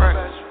best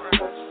friend.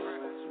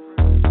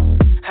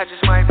 I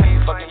just might be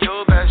fucking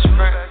your best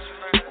friend.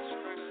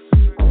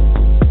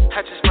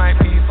 I just might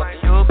be fucking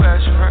your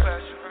best friend.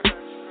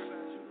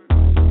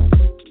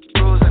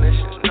 Rules and this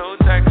shit, no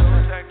text.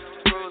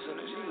 Rules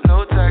and this shit,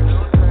 no text.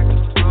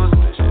 Rules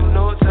and this shit,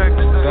 no text.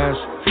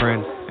 Best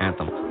friend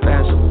anthem.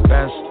 Best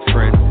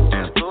friend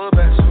anthem.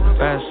 Best friend anthem.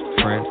 Best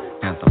friend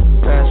anthem.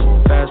 Best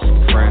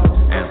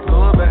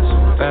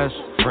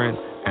friend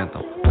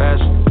anthem.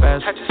 Best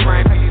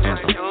friend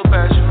anthem.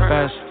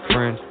 Best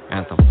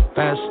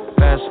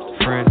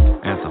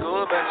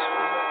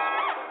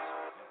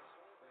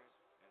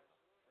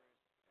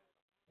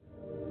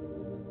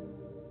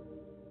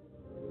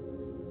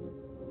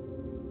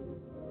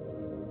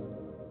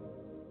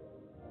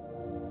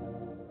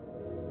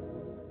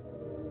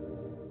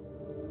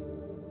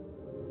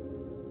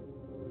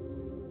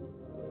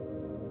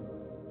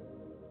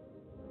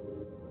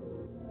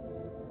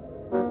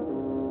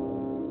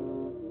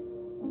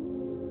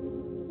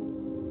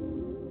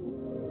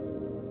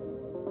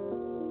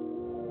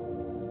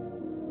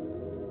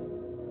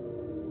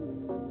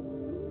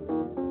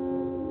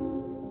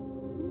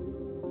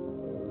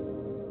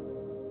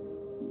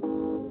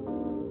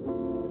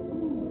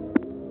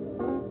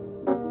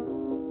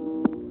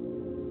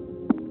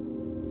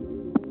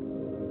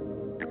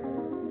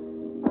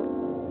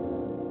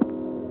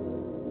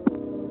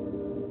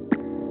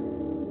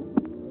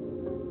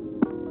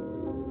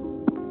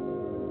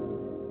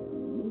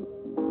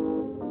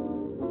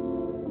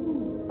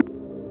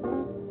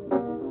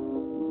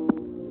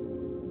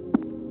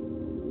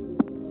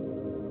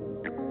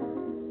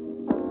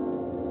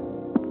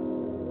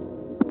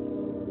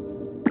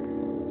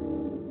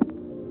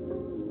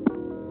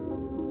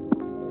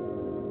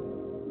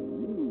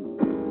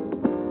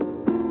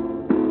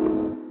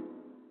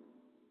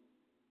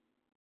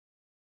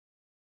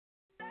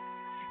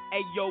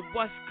Hey yo,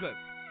 what's good?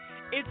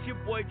 It's your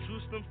boy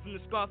Jerusalem from the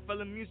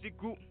Scarfella Music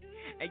Group,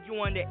 and you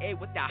on the air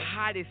with the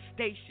hottest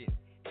station,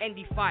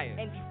 Indie Fire.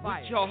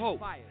 With your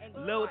host,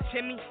 Lil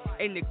Timmy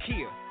and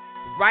Nakia.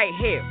 Right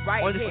here,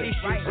 on the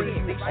station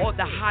bringing you all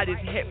the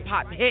hottest hip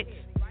hop hits.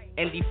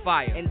 Indie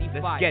Fire. Let's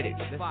get it.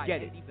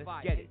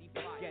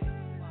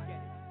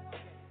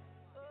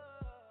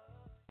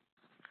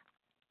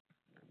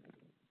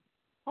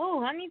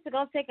 Oh, I need to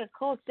go take a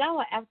cold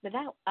shower after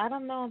that. I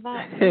don't know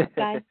about you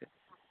guys.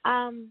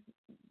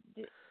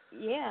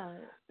 Yeah,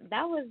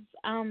 that was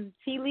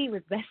T. Lee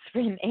with Best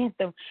Friend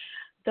Anthem.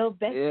 So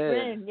Best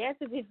Friend, yes,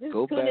 if you're just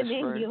tuning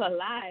in, you're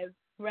alive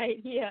right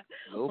here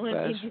on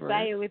Indie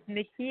Fire with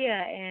Nakia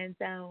and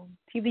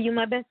T. Lee, you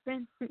my best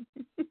friend?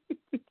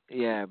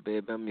 Yeah,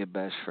 babe, I'm your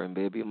best friend,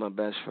 baby. You're my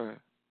best friend.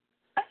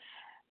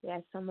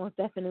 Yes, I'm most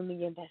definitely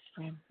your best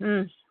friend.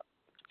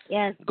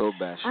 Yes. Go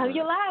best friend.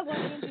 You're live on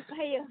Indie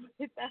Fire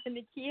with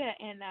Nakia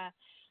and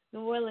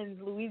New Orleans,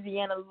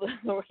 Louisiana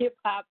hip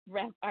hop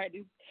rap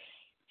artist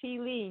T.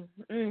 Lee.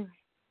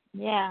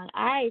 Yeah.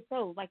 All right.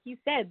 So, like you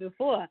said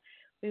before,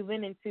 we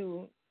went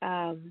into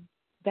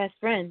Best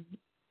Friend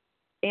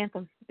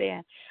Anthem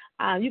there.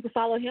 You can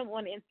follow him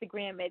on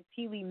Instagram at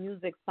T. Lee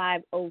Music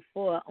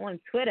 504, on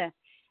Twitter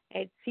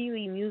at T.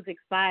 Lee Music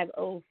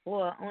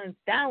 504, on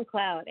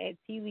SoundCloud at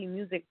T. Lee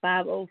Music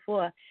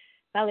 504.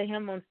 Follow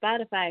him on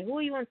Spotify. Who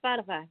are you on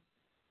Spotify?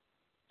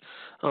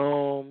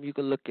 You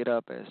can look it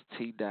up as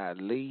T.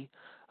 Lee.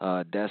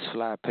 That's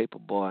Fly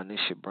Paperboy, and it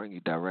should bring you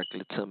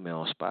directly to me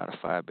on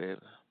Spotify, baby.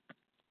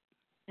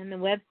 And the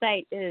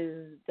website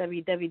is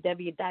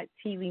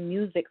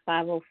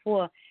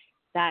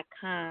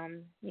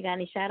www.tvmusic504.com. You got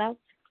any shout-outs?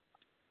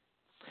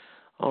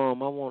 I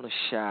want to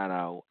shout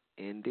out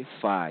Indie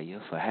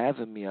Fire for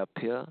having me up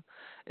here.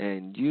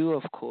 And you,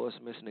 of course,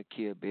 Miss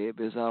Nakia,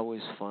 baby, it's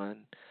always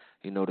fun,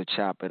 to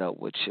chop it up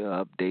with you,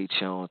 update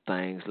you on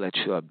things, let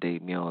you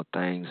update me on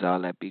things. All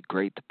that be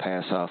great to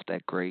pass off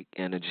that great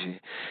energy.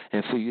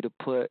 And for you to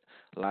put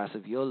lots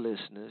of your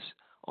listeners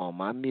on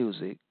my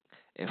music,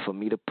 and for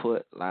me to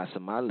put lots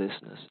of my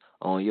listeners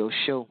on your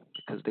show,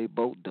 because they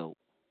both dope.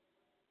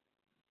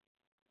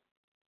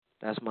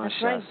 That's my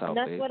shout out,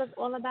 That's baby. what it's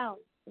all about.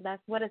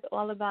 That's what it's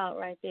all about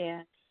right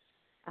there.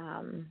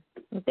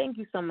 Thank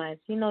you so much.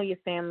 You know your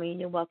family.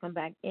 You're welcome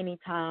back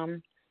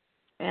anytime.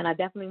 And I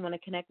definitely want to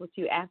connect with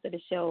you after the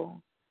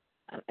show.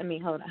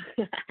 Hold on.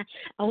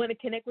 I want to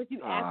connect with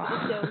you after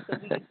the show so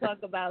we can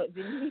talk about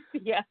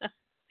Genesia.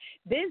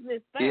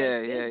 Business first.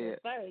 Yeah.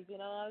 First, you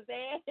know what I'm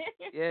saying?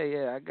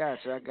 Yeah, I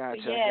got you,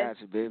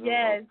 baby.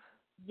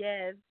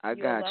 Yes. I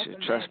got you.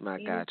 Trust me,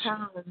 I got you.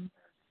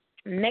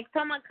 Next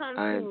time I come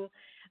to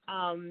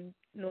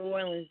New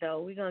Orleans,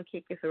 though, we're going to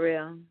kick it for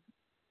real.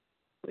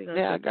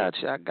 I got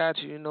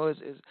you.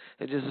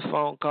 It's just a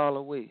phone call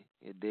away.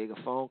 You dig, a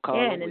phone call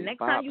away. Yeah, and the next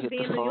time you be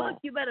in New York,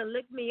 you better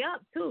look me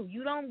up, too.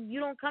 You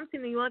don't come to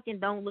New York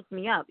and don't look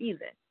me up,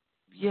 either.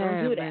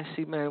 Yeah, man.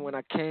 See, man, when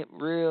I came,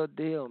 real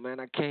deal, man.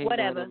 I came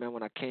down there, man.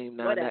 When I came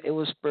down there, it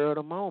was spur of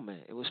the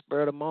moment.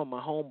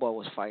 My homeboy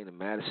was fighting in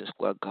Madison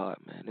Square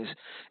Garden, man.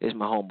 It's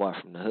my homeboy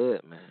from the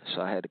hood, man.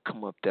 So I had to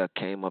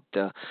came up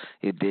there,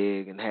 you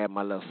dig, and had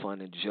my little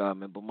fun and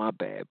enjoyment. But my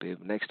bad,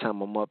 baby. Next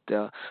time I'm up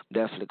there, I'm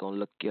definitely going to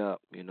look you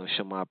up,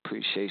 show my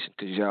appreciation,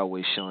 because you're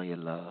always showing your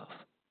love.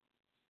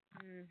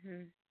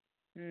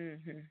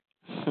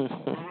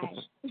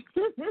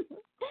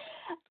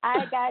 All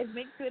right, guys,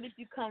 make sure that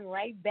you come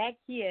right back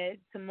here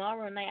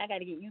tomorrow night. I got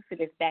to get used to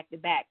this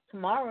back-to-back.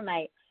 Tomorrow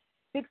night,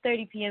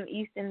 6:30 p.m.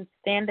 Eastern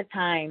Standard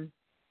Time.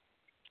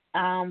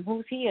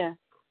 Who's here?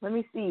 Let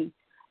me see.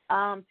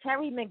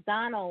 Terry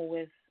McDonald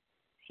with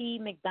T.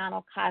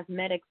 McDonald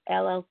Cosmetics,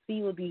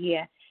 LLC will be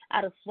here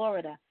out of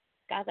Florida.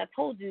 Guys, I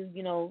told you,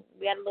 we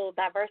got a little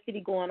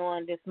diversity going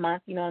on this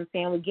month. You know what I'm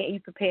saying? We're getting you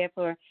prepared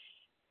for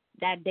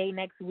that day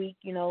next week.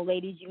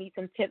 Ladies, you need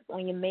some tips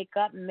on your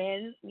makeup.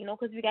 Men,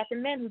 because we got the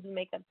men who do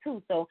makeup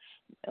too. So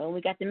we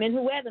got the men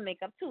who wear the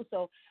makeup too.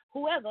 So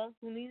whoever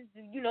who needs,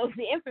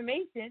 the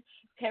information,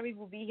 Terry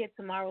will be here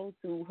tomorrow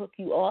to hook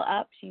you all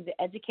up. She's an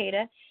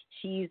educator.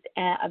 She's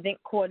an event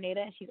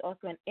coordinator. And she's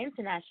also an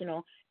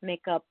international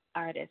makeup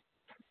artist.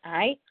 All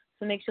right?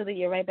 So make sure that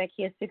you're right back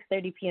here,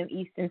 6:30 p.m.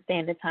 Eastern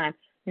Standard Time.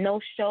 No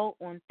show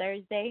on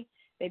Thursday.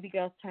 Baby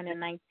girl's turning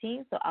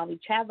 19, so I'll be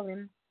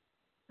traveling.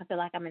 I feel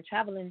like I've been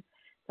traveling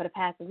for the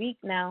past week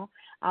now.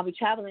 I'll be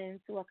traveling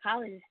to a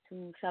college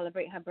to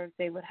celebrate her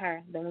birthday with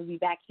her. Then we'll be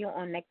back here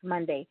on next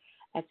Monday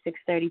at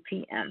 6:30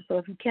 p.m. So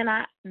if you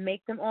cannot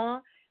make them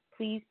all,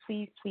 please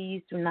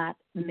do not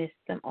miss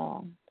them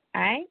all.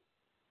 All right?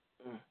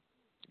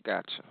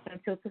 Gotcha.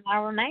 Until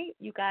tomorrow night,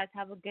 you guys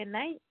have a good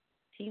night.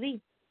 T. Lee,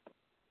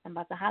 I'm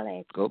about to holler at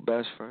you. Go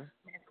best friend.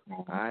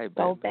 All right, baby.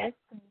 Go best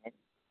friend.